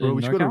 in, Bro,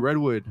 we should go to NorCal?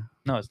 Redwood.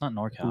 No, it's not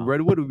NorCal.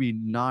 Redwood would be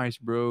nice,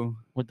 bro.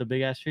 With the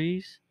big ass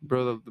trees.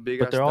 Bro, the big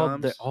but ass they're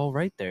stumps. all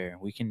right there.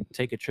 We can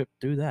take a trip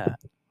through that.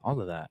 All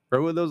of that.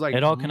 Redwood, those like.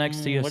 It all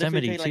connects to What if we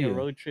Yosemite take, like, too. a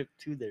road trip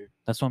to there?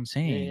 That's what I'm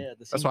saying, The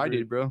That's scenic what I route.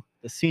 did, bro.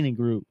 The scenic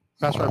route.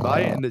 Passed right by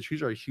it, and the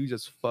trees are huge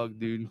as fuck,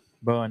 dude.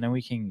 bro. And then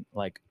we can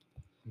like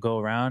go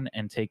around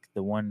and take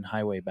the one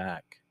highway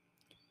back.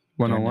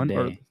 101 During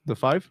or the day. the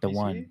 5? The PCH?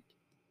 one.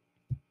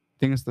 I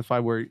think it's the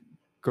 5 where it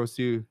goes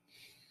to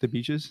the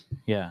beaches.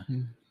 Yeah,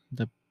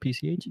 The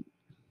PCH.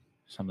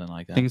 something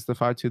like I that. think it's the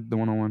 5 to the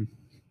 101.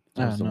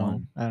 I That's don't the know.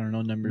 one. I don't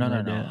know numbers. No,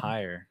 like no, that.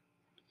 higher.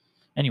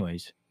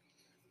 Anyways,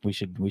 we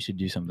should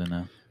do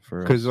something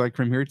for Because us. like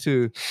from here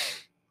to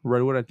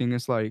Redwood, I think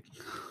it's like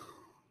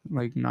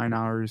 9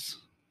 hours,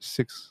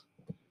 6.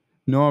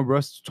 No, bro,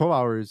 it's 12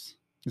 hours.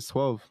 It's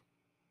 12.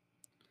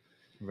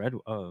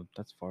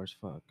 That's far as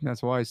fuck.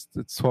 That's why it's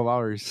 12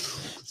 hours.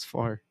 It's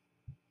far.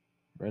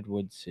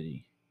 Redwood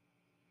City.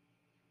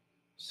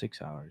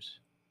 6 hours.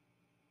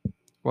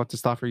 We'll have to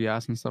stop for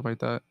gas and stuff like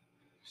that.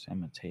 San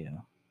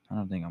Mateo. I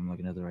don't think I'm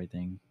looking at the right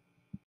thing.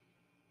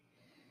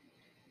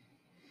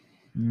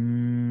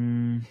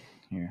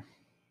 Here.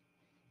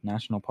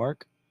 National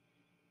Park.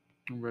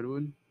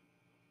 Redwood?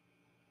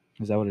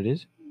 Is that what it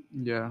is?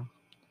 Yeah.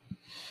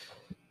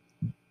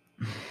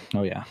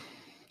 Oh yeah.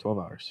 12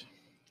 hours.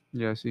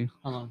 Yeah, see?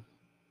 How long?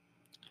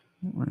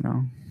 Right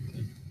now.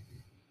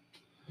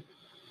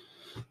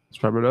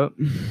 Let's wrap it up.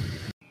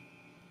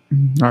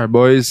 All right,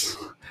 boys.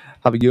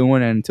 Have a good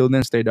one. And until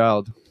then, stay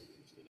dialed.